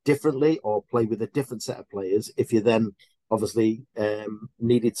play differently or play with a different set of players if you then obviously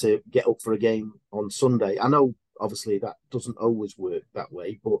needed to get up for a game on Sunday. I know obviously that doesn't always work that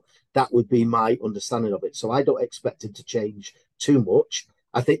way, but that would be my understanding of it. So I don't expect him to change too much.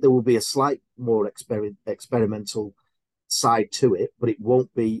 I think there will be a slight more experimental side to it, but it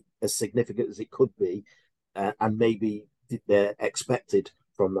won't be as significant as it could be, and maybe expected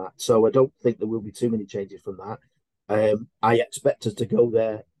from that. So I don't think there will be too many changes from that. I expect us to go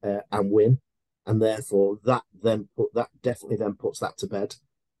there and win, and therefore that definitely then puts that to bed.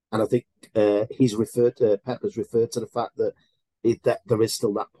 And I think Pep has referred to the fact that that there is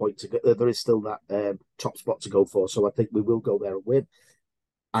still that point to go, there is still that top spot to go for. So I think we will go there and win.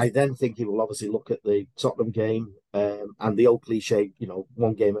 I then think he will obviously look at the Tottenham game, and the old cliche,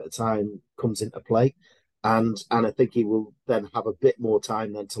 one game at a time comes into play. And I think he will then have a bit more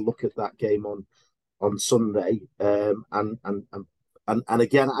time then to look at that game on Sunday. And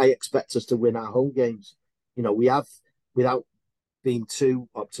again, I expect us to win our home games. We have, without being too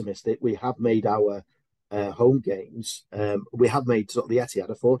optimistic, we have made our home games. We have made sort of the Etihad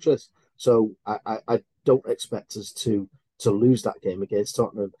a fortress. So I don't expect us to lose that game against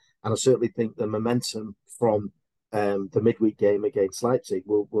Tottenham. And I certainly think the momentum from the midweek game against Leipzig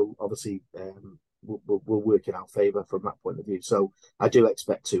will obviously will work in our favour from that point of view. So I do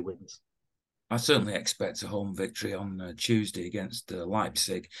expect 2 wins. I certainly expect a home victory on Tuesday against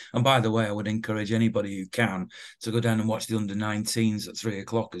Leipzig. And by the way, I would encourage anybody who can to go down and watch the under-19s at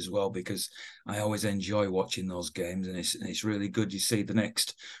 3:00 as well, because I always enjoy watching those games, and it's really good. You see the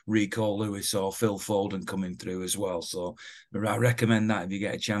next Rico Lewis or Phil Foden coming through as well. So I recommend that if you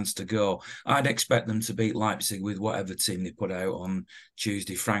get a chance to go. I'd expect them to beat Leipzig with whatever team they put out on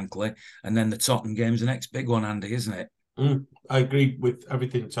Tuesday, frankly. And then the Tottenham game's the next big one, Andy, isn't it? I agree with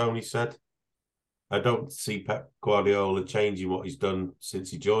everything Tony said. I don't see Pep Guardiola changing what he's done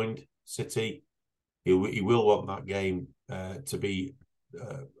since he joined City. He will want that game to be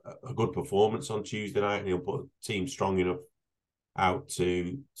a good performance on Tuesday night, and he'll put a team strong enough out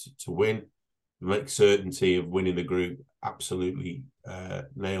to win. Make certainty of winning the group absolutely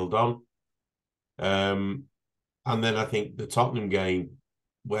nailed on. And then I think the Tottenham game,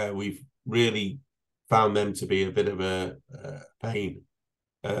 where we've really found them to be a bit of a pain,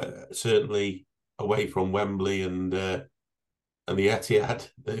 certainly away from Wembley and the Etihad,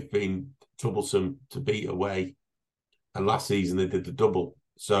 they've been troublesome to beat away. And last season they did the double,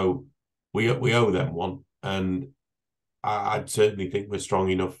 so we owe them one. And I'd certainly think we're strong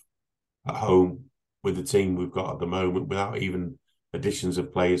enough at home with the team we've got at the moment, without even additions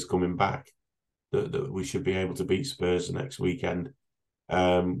of players coming back, that we should be able to beat Spurs next weekend.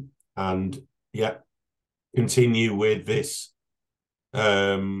 And yeah, continue with this,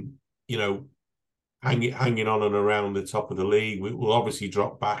 hanging on and around the top of the league. We'll obviously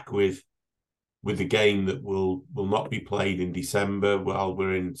drop back with the game that will not be played in December while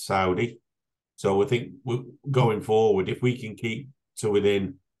we're in Saudi. So I think going forward, if we can keep to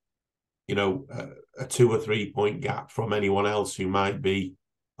within, a 2 or 3 point gap from anyone else who might be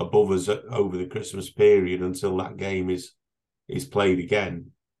above us over the Christmas period until that game is played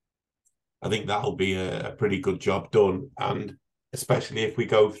again, I think that'll be a pretty good job done. And especially if we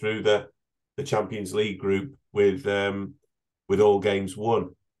go through the Champions League group with all games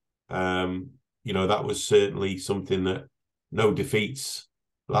won. That was certainly something that no defeats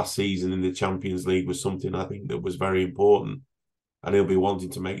last season in the Champions League was something I think that was very important. And he'll be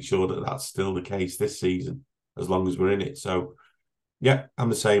wanting to make sure that that's still the case this season, as long as we're in it. So, yeah, I'm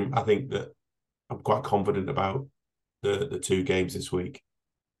the same. I think that I'm quite confident about the 2 games this week.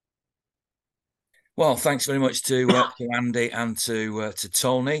 Well, thanks very much to Andy and to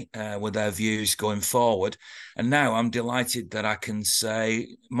Tony with their views going forward. And now I'm delighted that I can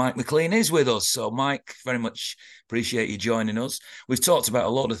say Mike McClean is with us. So, Mike, very much appreciate you joining us. We've talked about a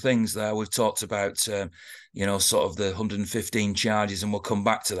lot of things there. We've talked about, sort of the 115 charges, and we'll come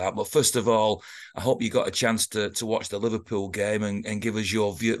back to that. But first of all, I hope you got a chance to watch the Liverpool game and give us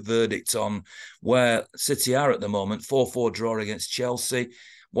your verdict on where City are at the moment. 4-4 draw against Chelsea.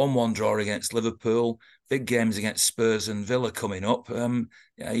 1-1 draw against Liverpool, big games against Spurs and Villa coming up.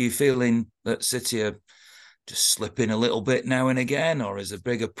 Are you feeling that City are just slipping a little bit now and again, or is a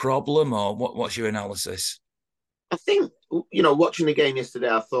bigger problem, or what's your analysis? I think, watching the game yesterday,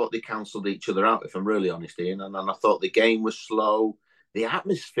 I thought they cancelled each other out, if I'm really honest, Ian. And I thought the game was slow. The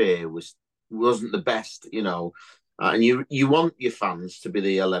atmosphere wasn't the best, and you want your fans to be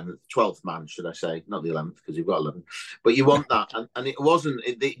the 11th, 12th man, should I say? Not the 11th, because you've got 11. But you want that. And it wasn't.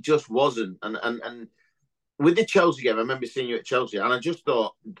 It just wasn't. And with the Chelsea game, I remember seeing you at Chelsea, and I just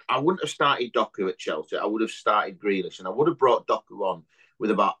thought I wouldn't have started Doku at Chelsea. I would have started Grealish, and I would have brought Doku on with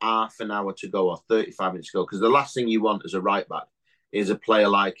about half an hour to go or 35 minutes to go, because the last thing you want as a right back is a player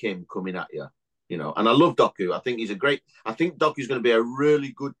like him coming at you. And I love Doku. I think Doku's going to be a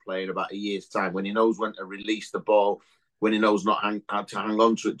really good player in about a year's time, when he knows when to release the ball, when he knows not how to hang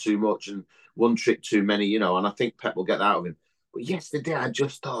on to it too much and one trick too many, and I think Pep will get that out of him. But yesterday, I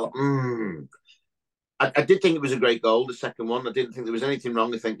just thought, I did think it was a great goal, the second one. I didn't think there was anything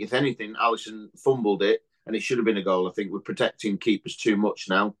wrong. I think, if anything, Alisson fumbled it, and it should have been a goal. I think we're protecting keepers too much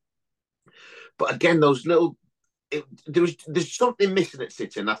now. But again, those little... there's something missing at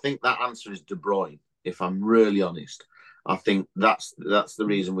City, and I think that answer is De Bruyne, if I'm really honest. I think that's the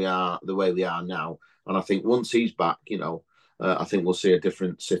reason we are the way we are now. And I think once he's back, I think we'll see a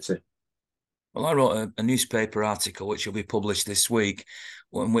different City. Well, I wrote a newspaper article which will be published this week,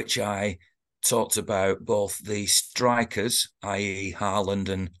 in which I talked about both the strikers, i.e. Haaland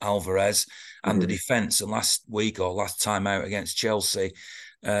and Alvarez, and the defence. And last week, or last time out against Chelsea,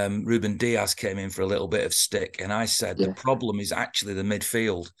 Ruben Diaz came in for a little bit of stick, and I said the problem is actually the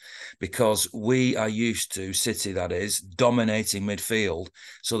midfield, because we are used to, City that is, dominating midfield,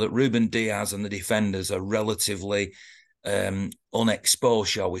 so that Ruben Diaz and the defenders are relatively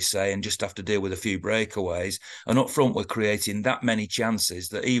unexposed, shall we say, and just have to deal with a few breakaways. And up front, we're creating that many chances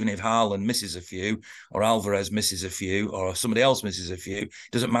that even if Haaland misses a few, or Alvarez misses a few, or somebody else misses a few, it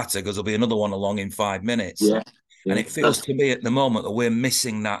doesn't matter, because there'll be another one along in 5 minutes. Yeah. And it feels to me at the moment that we're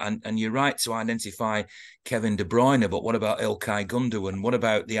missing that. And you're right to identify Kevin De Bruyne, but what about Ilkay Gundogan? What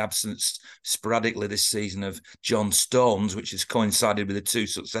about the absence sporadically this season of John Stones, which has coincided with the 2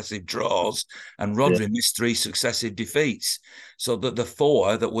 successive draws, and Rodri missed 3 successive defeats? So that the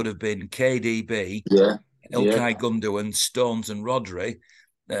 4 that would have been KDB, Ilkay Gundogan, Stones and Rodri,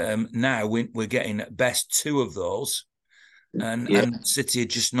 now we're getting at best 2 of those. And City are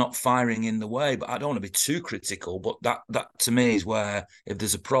just not firing in the way. But I don't want to be too critical, but that to me is where, if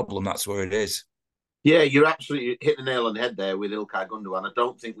there's a problem, that's where it is. Yeah, you're absolutely hit the nail on the head there with Ilkay Gundogan. I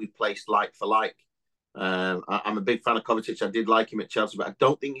don't think we've placed like for like. I'm a big fan of Kovacic. I did like him at Chelsea, but I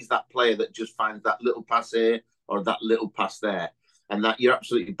don't think he's that player that just finds that little pass here or that little pass there. And that you're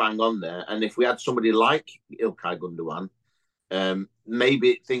absolutely bang on there. And if we had somebody like Ilkay Gundogan,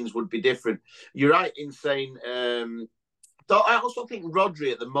 maybe things would be different. You're right in saying... So I also think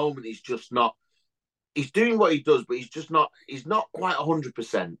Rodri at the moment is just not. He's doing what he does, but he's just not. He's not quite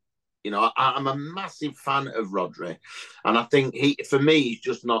 100%. I'm a massive fan of Rodri, and I think for me, he's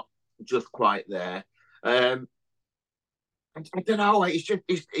just not quite there. I don't know.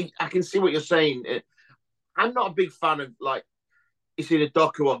 I can see what you're saying. I'm not a big fan of it's either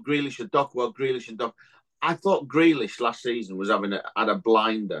Doku or Grealish, or Doku or Grealish and Doku. I thought Grealish last season was had a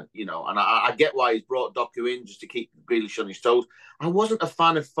blinder, and I get why he's brought Doku in just to keep Grealish on his toes. I wasn't a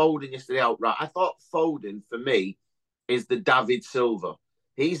fan of Foden yesterday outright. I thought Foden, for me, is the David Silva.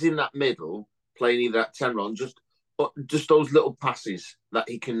 He's in that middle, playing either at 10 run, just those little passes that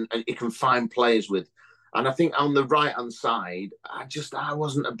he can find players with. And I think on the right-hand side, I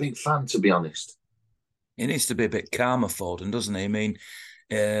wasn't a big fan, to be honest. He needs to be a bit calmer, Foden, doesn't he? I mean...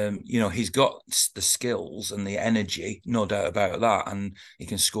 he's got the skills and the energy, no doubt about that, and he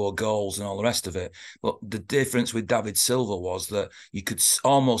can score goals and all the rest of it. But the difference with David Silva was that you could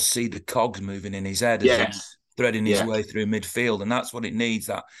almost see the cogs moving in his head as he's threading his way through midfield, and that's what it needs.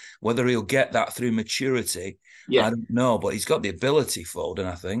 That whether he'll get that through maturity, I don't know, but he's got the ability,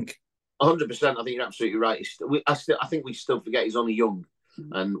 Foden, I think. 100%. I think you're absolutely right. I think we still forget he's only young.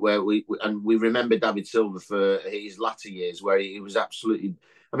 And we remember David Silva for his latter years, where he was absolutely.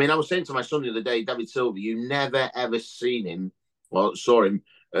 I mean, I was saying to my son the other day, David Silva, you never ever saw him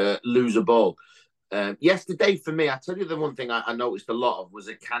lose a ball. Yesterday, for me, I tell you the one thing I noticed a lot of was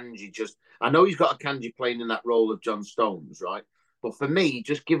Akanji. I know he's got Akanji playing in that role of John Stones, right? But for me, he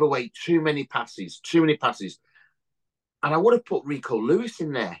just give away too many passes. And I would have put Rico Lewis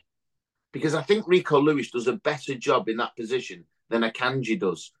in there because I think Rico Lewis does a better job in that position than Akanji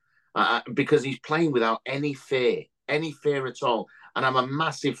does because he's playing without any fear at all. And I'm a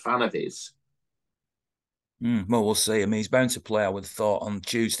massive fan of his. Well, we'll see. I mean, he's bound to play, I would have thought, on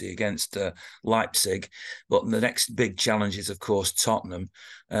Tuesday against Leipzig. But the next big challenge is, of course, Tottenham.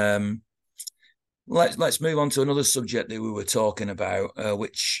 Let's move on to another subject that we were talking about,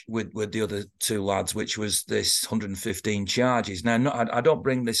 which with the other two lads, which was this 115 charges. Now, I don't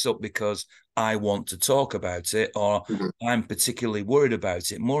bring this up because I want to talk about it or I'm particularly worried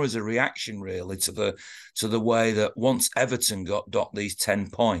about it. More as a reaction, really, to the way that once Everton got these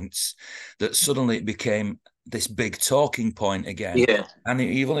 10 points, that suddenly it became this big talking point again. Yeah. And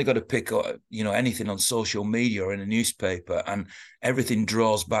you've only got to pick up, anything on social media or in a newspaper, and everything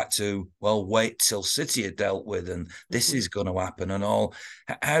draws back to, well, wait till City are dealt with, and this is going to happen and all.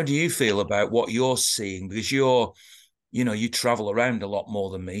 How do you feel about what you're seeing? Because you travel around a lot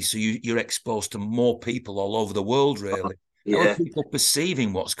more than me, so you're exposed to more people all over the world, really. Yeah. How are people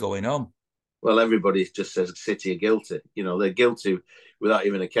perceiving what's going on? Well, everybody just says City are guilty. They're guilty without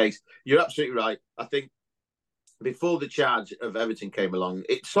even a case. You're absolutely right. I think before the charge of Everton came along,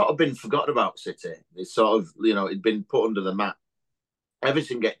 it's sort of been forgotten about City. It's sort of, it'd been put under the mat.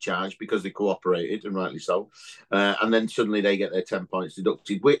 Everton get charged because they cooperated, and rightly so. And then suddenly they get their 10 points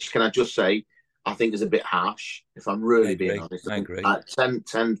deducted, which, can I just say, I think is a bit harsh, if I'm really being honest. I agree.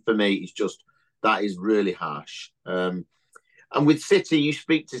 10 for me is just, that is really harsh. And with City, you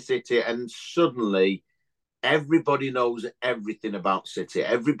speak to City and suddenly everybody knows everything about City.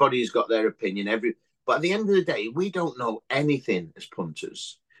 Everybody's got their opinion. But at the end of the day, we don't know anything as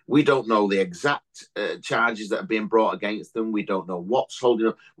punters. We don't know the exact charges that are being brought against them. We don't know what's holding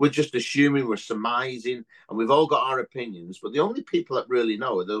up. We're just assuming, we're surmising, and we've all got our opinions. But the only people that really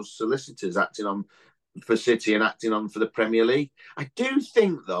know are those solicitors acting on for City and acting on for the Premier League. I do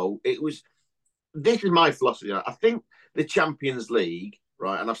think, though, this is my philosophy. I think the Champions League,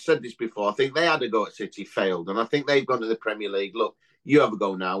 right, and I've said this before, I think they had a go at City, failed, and I think they've gone to the Premier League. Look, you have a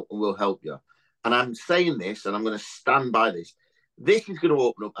go now, and we'll help you. And I'm saying this, and I'm going to stand by this. This is going to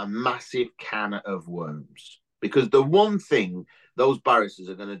open up a massive can of worms, because the one thing those barristers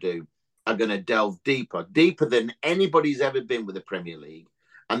are going to do are going to delve deeper than anybody's ever been with the Premier League.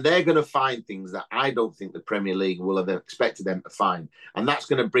 And they're going to find things that I don't think the Premier League will have expected them to find. And that's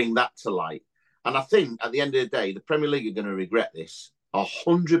going to bring that to light. And I think at the end of the day, the Premier League are going to regret this.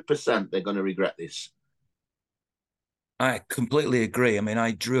 100% they're going to regret this. I completely agree. I mean,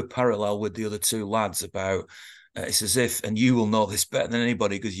 I drew a parallel with the other two lads about it's as if, and you will know this better than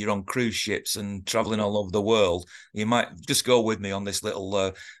anybody because you're on cruise ships and traveling all over the world. You might just go with me on this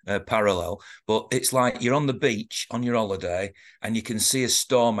little parallel, but it's like you're on the beach on your holiday and you can see a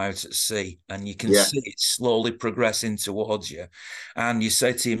storm out at sea and you can see it slowly progressing towards you. And you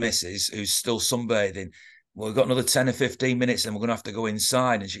say to your missus, who's still sunbathing, well, we've got another 10 or 15 minutes and we're going to have to go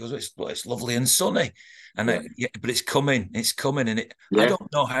inside. And she goes, it's lovely and sunny. And but it's coming. And I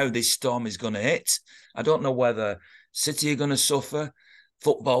don't know how this storm is going to hit. I don't know whether City are going to suffer,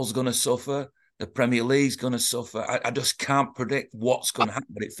 football's going to suffer, the Premier League's going to suffer. I just can't predict what's going to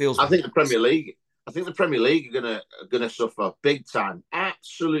happen, but it feels. I think the Premier League are going to suffer big time,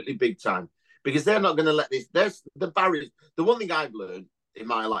 absolutely big time, because they're not going to let this. There's the barriers. The one thing I've learned in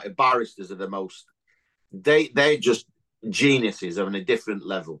my life, barristers are the most. They're just geniuses on a different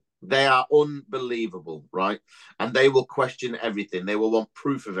level. They are unbelievable, right? And they will question everything. They will want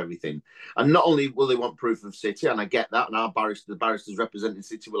proof of everything. And not only will they want proof of City, and I get that, and the barristers representing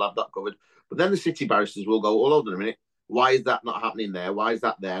City will have that covered, but then the City barristers will go, hold on a minute, why is that not happening there? Why is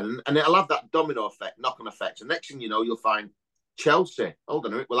that there? And it'll have that domino effect, knock-on effect. And next thing you know, you'll find Chelsea. Hold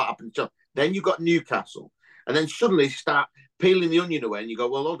on a minute, will that happen to Chelsea? Then you've got Newcastle. And then suddenly start peeling the onion away and you go,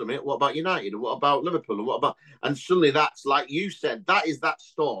 well, hold on a minute, what about United? And what about Liverpool? And what about... And suddenly that's, like you said, that is that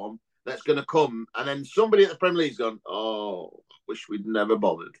storm that's going to come. And then somebody at the Premier League's gone, oh, wish we'd never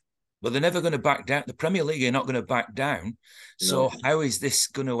bothered. But they're never going to back down. The Premier League are not going to back down. So how is this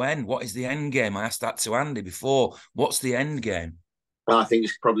going to end? What is the end game? I asked that to Andy before. What's the end game? Well, I think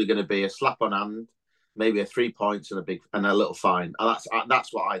it's probably going to be a slap on hand, maybe a 3 points and a little fine. And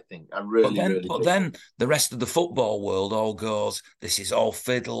that's what I think. But then the rest of the football world all goes, this is all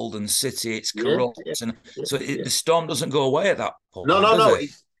fiddled and City, it's corrupt. The storm doesn't go away at that point.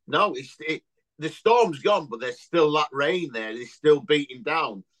 The storm's gone, but there's still that rain there. It's still beating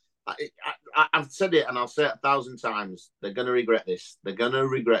down. I've said it and I'll say it 1,000 times. They're going to regret this. They're going to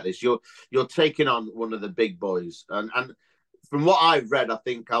regret this. You're taking on one of the big boys. And from what I've read, I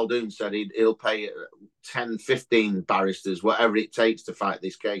think Khaldoon said he'll pay 10, 15 barristers, whatever it takes to fight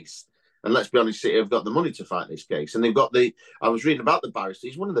this case. And let's be honest, City have got the money to fight this case. And they've got I was reading about the barrister.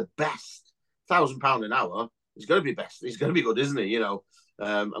 He's one of the best. £1,000 an hour. He's going to be best. He's going to be good, isn't he? You know,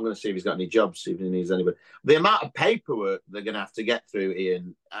 I'm going to see if he's got any jobs, see if he needs anybody. The amount of paperwork they're going to have to get through,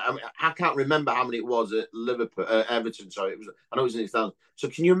 Ian. I can't remember how many it was at Liverpool, Everton. Sorry, I know it was in 1,000. So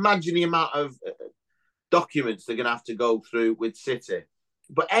can you imagine the amount of documents they're going to have to go through with City?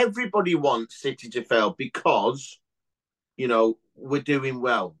 But everybody wants City to fail because, you know, we're doing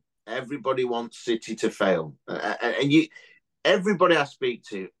well. Everybody wants City to fail, and everybody I speak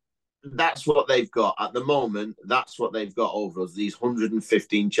to, that's what they've got at the moment. That's what they've got over us, these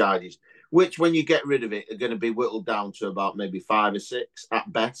 115 charges, which when you get rid of it, are going to be whittled down to about maybe 5 or 6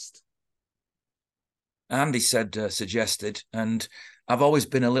 at best. Andy suggested, and I've always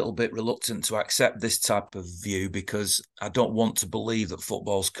been a little bit reluctant to accept this type of view because I don't want to believe that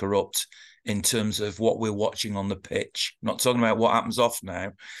football's corrupt in terms of what we're watching on the pitch. I'm not talking about what happens off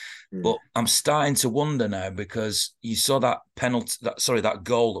now. But I'm starting to wonder now because you saw that penalty, that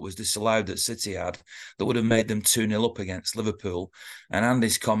goal that was disallowed that City had that would have made them 2-0 up against Liverpool. And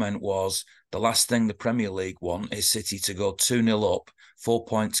Andy's comment was the last thing the Premier League want is City to go 2-0 up, 4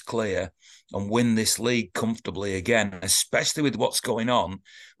 points clear, and win this league comfortably again, especially with what's going on,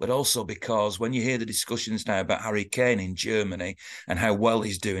 but also because when you hear the discussions now about Harry Kane in Germany and how well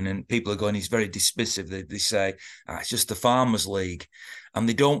he's doing, and people are going, he's very dismissive. They say, it's just the Farmers League. And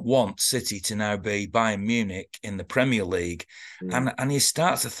they don't want City to now be Bayern Munich in the Premier League. And you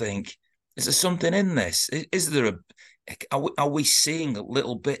start to think, is there something in this? Is there are we seeing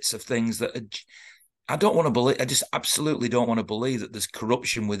little bits of things that I don't want to believe? I just absolutely don't want to believe that there's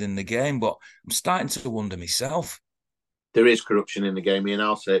corruption within the game, but I'm starting to wonder myself. There is corruption in the game, and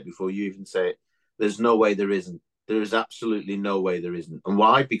I'll say it before you even say it. There's no way there isn't. There is absolutely no way there isn't. And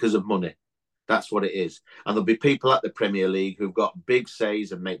why? Because of money. That's what it is. And there'll be people at the Premier League who've got big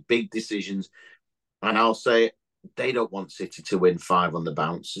says and make big decisions. And I'll say they don't want City to win 5 on the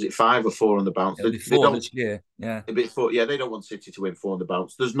bounce. Is it 5 or 4 on the bounce? It'll be 4 this year. Yeah. A bit 4. Yeah, they don't want City to win 4 on the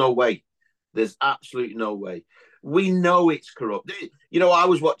bounce. There's no way. There's absolutely no way. We know it's corrupt. You know, I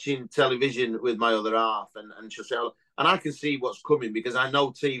was watching television with my other half and she'll say, and I can see what's coming because I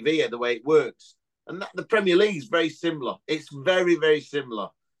know TV and the way it works. And the Premier League is very similar. It's very, very similar.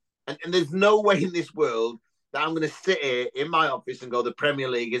 And there's no way in this world that I'm going to sit here in my office and go, the Premier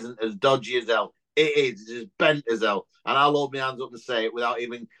League isn't as dodgy as hell. It is. It's as bent as hell. And I'll hold my hands up and say it without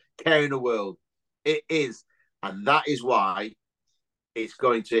even caring a world. It is. And that is why it's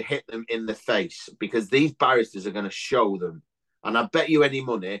going to hit them in the face because these barristers are going to show them. And I bet you any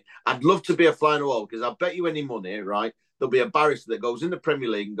money, I'd love to be a fly on the wall because I bet you any money, right, there'll be a barrister that goes in the Premier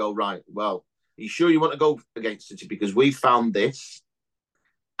League and go, right, well, are you sure you want to go against City? Because we found this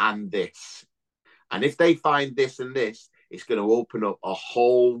and this. And if they find this and this, it's going to open up a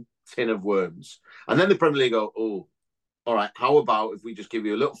whole tin of worms. And then the Premier League go, oh, all right, how about if we just give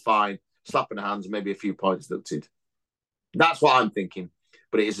you a little fine, slap in the hands, and maybe a few points deducted? That's what I'm thinking.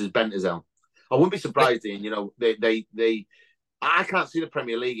 But it is as bent as hell. I wouldn't be surprised, Ian. You know, I can't see the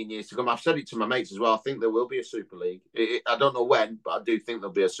Premier League in years to come. I've said it to my mates as well. I think there will be a Super League. I don't know when, but I do think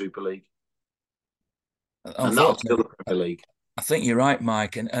there'll be a Super League. And that'll still the Premier League. I think you're right,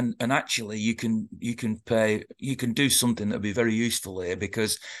 Mike, and actually you can do something that'll be very useful here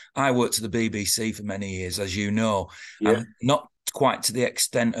because I worked at the BBC for many years, as you know, and not quite to the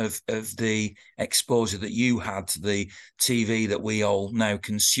extent of the exposure that you had to the TV that we all now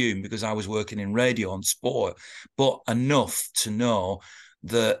consume because I was working in radio and sport, but enough to know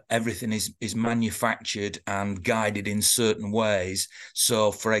that everything is manufactured and guided in certain ways.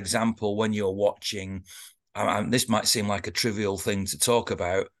 So, for example, when you're watching, this might seem like a trivial thing to talk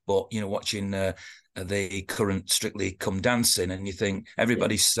about, but, you know, watching the current Strictly Come Dancing, and you think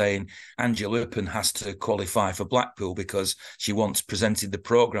everybody's saying Angela Lippin has to qualify for Blackpool because she once presented the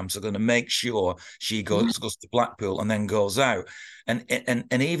programme, so going to make sure she goes to Blackpool and then goes out. And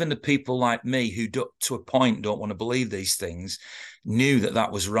even the people like me who to a point don't want to believe these things knew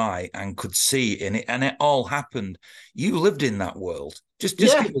that was right and could see it in it, and it all happened. You lived in that world. Just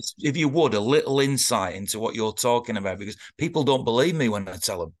give us, if you would, a little insight into what you're talking about, because people don't believe me when I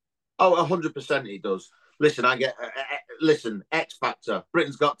tell them. Oh, 100% he does. Listen, listen, X Factor,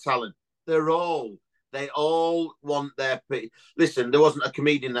 Britain's Got Talent. They all want their... Listen, there wasn't a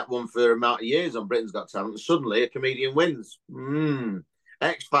comedian that won for an amount of years on Britain's Got Talent. Suddenly, a comedian wins.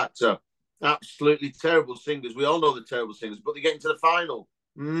 X Factor, absolutely terrible singers. We all know the terrible singers, but they get into the final.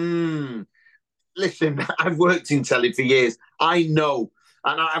 Listen, I've worked in telly for years. I know.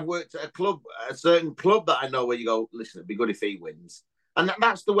 And I've worked at a certain club that I know where you go, listen, it'd be good if he wins. And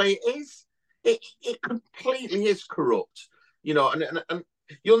that's the way it is. It completely is corrupt, and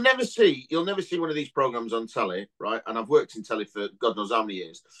you'll never see one of these programs on telly, right? And I've worked in telly for God knows how many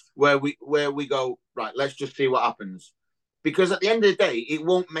years, where we go, right, let's just see what happens. Because at the end of the day, it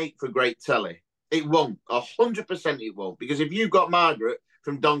won't make for great telly. It won't. 100% it won't. Because if you've got Margaret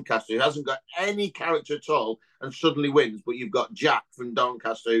from Doncaster, who hasn't got any character at all, and suddenly wins, but you've got Jack from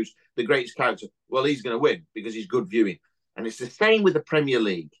Doncaster, who's the greatest character, well, he's going to win because he's good viewing. And it's the same with the Premier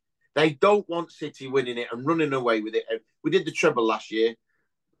League. They don't want City winning it and running away with it. We did the treble last year.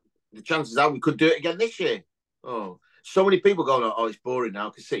 The chances are we could do it again this year. Oh, so many people going, oh, it's boring now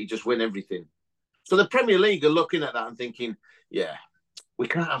because City just win everything. So the Premier League are looking at that and thinking, yeah, we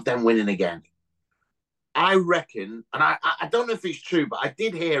can't have them winning again. I reckon, and I don't know if it's true, but I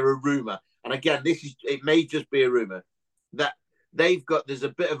did hear a rumour, and again, it may just be a rumour, that there's a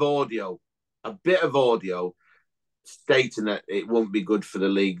bit of audio stating that it won't be good for the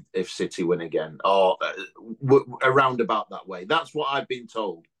league if City win again, or around about that way. That's what I've been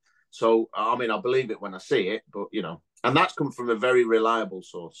told. So, I mean, I'll believe it when I see it, but, and that's come from a very reliable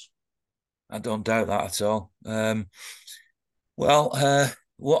source. I don't doubt that at all.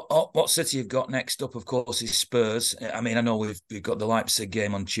 What City have got next up, of course, is Spurs. I mean, I know we've got the Leipzig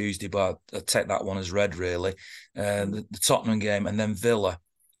game on Tuesday, but I take that one as read, really. The Tottenham game and then Villa.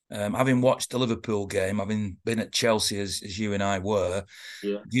 Having watched the Liverpool game, having been at Chelsea as you and I were,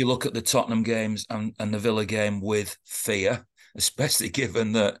 yeah. Do you look at the Tottenham games and the Villa game with fear, especially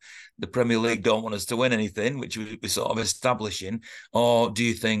given that the Premier League don't want us to win anything, which we're sort of establishing, or do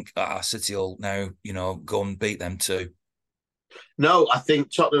you think City will now, go and beat them too? No, I think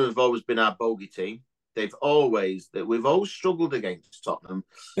Tottenham have always been our bogey team. We've always struggled against Tottenham.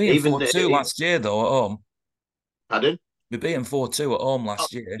 Beating 4-2 last year, though, at home. Pardon? We beat them 4-2 at home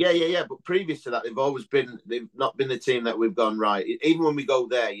last year. Yeah. But previous to that, they've not been the team that we've gone right. Even when we go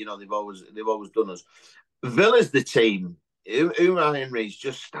there, they've always done us. Villa's the team. Umar Henry's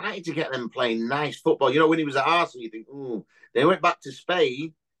just started to get them playing nice football. When he was at Arsenal, you think, they went back to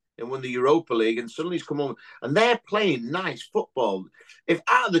Spain and won the Europa League, and suddenly he's come on, and they're playing nice football. If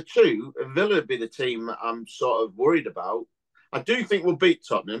out of the two, Villa would be the team I'm sort of worried about. I do think we'll beat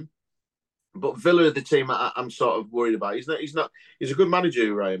Tottenham, but Villa are the team I'm sort of worried about. He's a good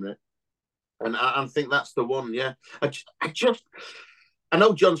manager, Ryan, and I think that's the one. Yeah, I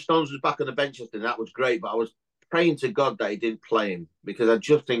know John Stones was back on the bench yesterday, and that was great, but I was praying to God that he didn't play him, because I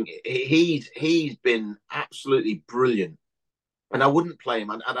just think he's been absolutely brilliant. And I wouldn't play him.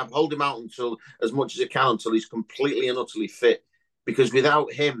 And I'd hold him out until as much as I can until he's completely and utterly fit. Because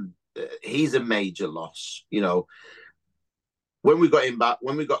without him, he's a major loss. When we got him back,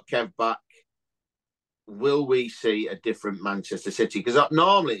 when we got Kev back, will we see a different Manchester City? Because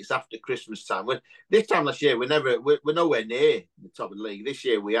normally it's after Christmas time. This time last year, we're nowhere near the top of the league. This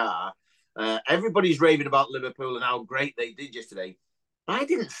year we are. Everybody's raving about Liverpool and how great they did yesterday. I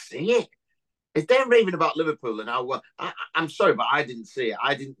didn't see it. If they're raving about Liverpool and how well, I'm sorry, but I didn't see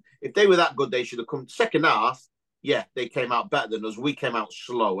it. If they were that good, they should have come second half. Yeah, they came out better than us. We came out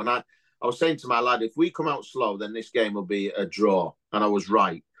slow. And I was saying to my lad, if we come out slow, then this game will be a draw. And I was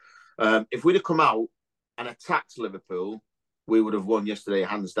right. If we'd have come out and attacked Liverpool, we would have won yesterday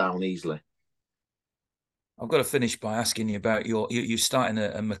hands down easily. I've got to finish by asking you about you're starting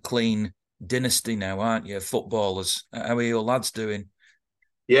a McClean dynasty now, aren't you? Footballers. How are your lads doing?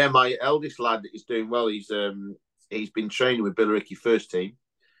 Yeah, my eldest lad is doing well. He's been training with Billericay first team,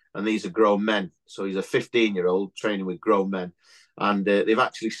 and these are grown men. So he's a 15-year-old training with grown men, and they've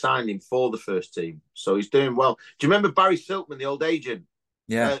actually signed him for the first team. So he's doing well. Do you remember Barry Silkman, the old agent?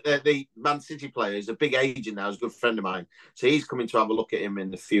 Yeah. The Man City player. He's a big agent now. He's a good friend of mine. So he's coming to have a look at him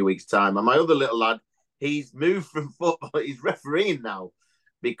in a few weeks' time. And my other little lad, he's moved from football. He's refereeing now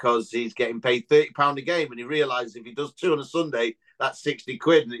because he's getting paid £30 a game, and he realises if he does 2 on a Sunday, that's 60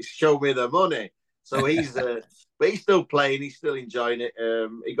 quid, and it's show me the money. So he's but he's still playing, he's still enjoying it.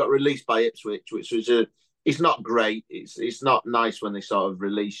 He got released by Ipswich, which was it's not great. It's not nice when they sort of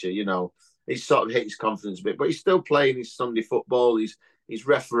release you, He's sort of hit his confidence a bit, but he's still playing his Sunday football. He's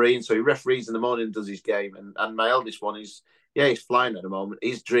refereeing, so he referees in the morning and does his game. And my eldest one he's flying at the moment.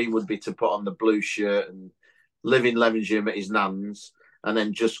 His dream would be to put on the blue shirt and live in Levenshulme at his nan's, and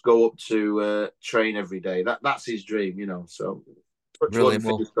then just go up to train every day. That's his dream, So Brilliant.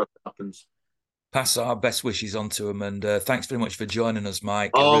 Well, happens. Pass our best wishes on to him, and thanks very much for joining us,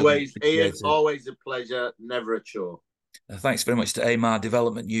 Mike. Always, Ian. Always a pleasure. Never a chore. Thanks very much to AMAR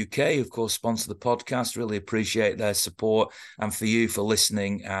Development UK, who of course sponsor the podcast. Really appreciate their support, and for you for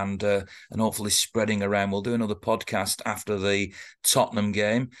listening and hopefully spreading around. We'll do another podcast after the Tottenham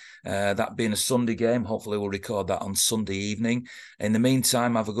game, that being a Sunday game. Hopefully we'll record that on Sunday evening. In the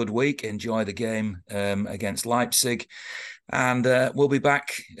meantime, have a good week. Enjoy the game against Leipzig. And we'll be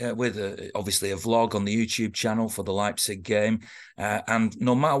back with obviously a vlog on the YouTube channel for the Leipzig game. And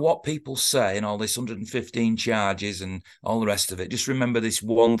no matter what people say and all this 115 charges and all the rest of it, just remember this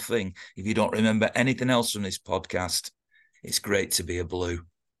one thing. If you don't remember anything else from this podcast, it's great to be a Blue.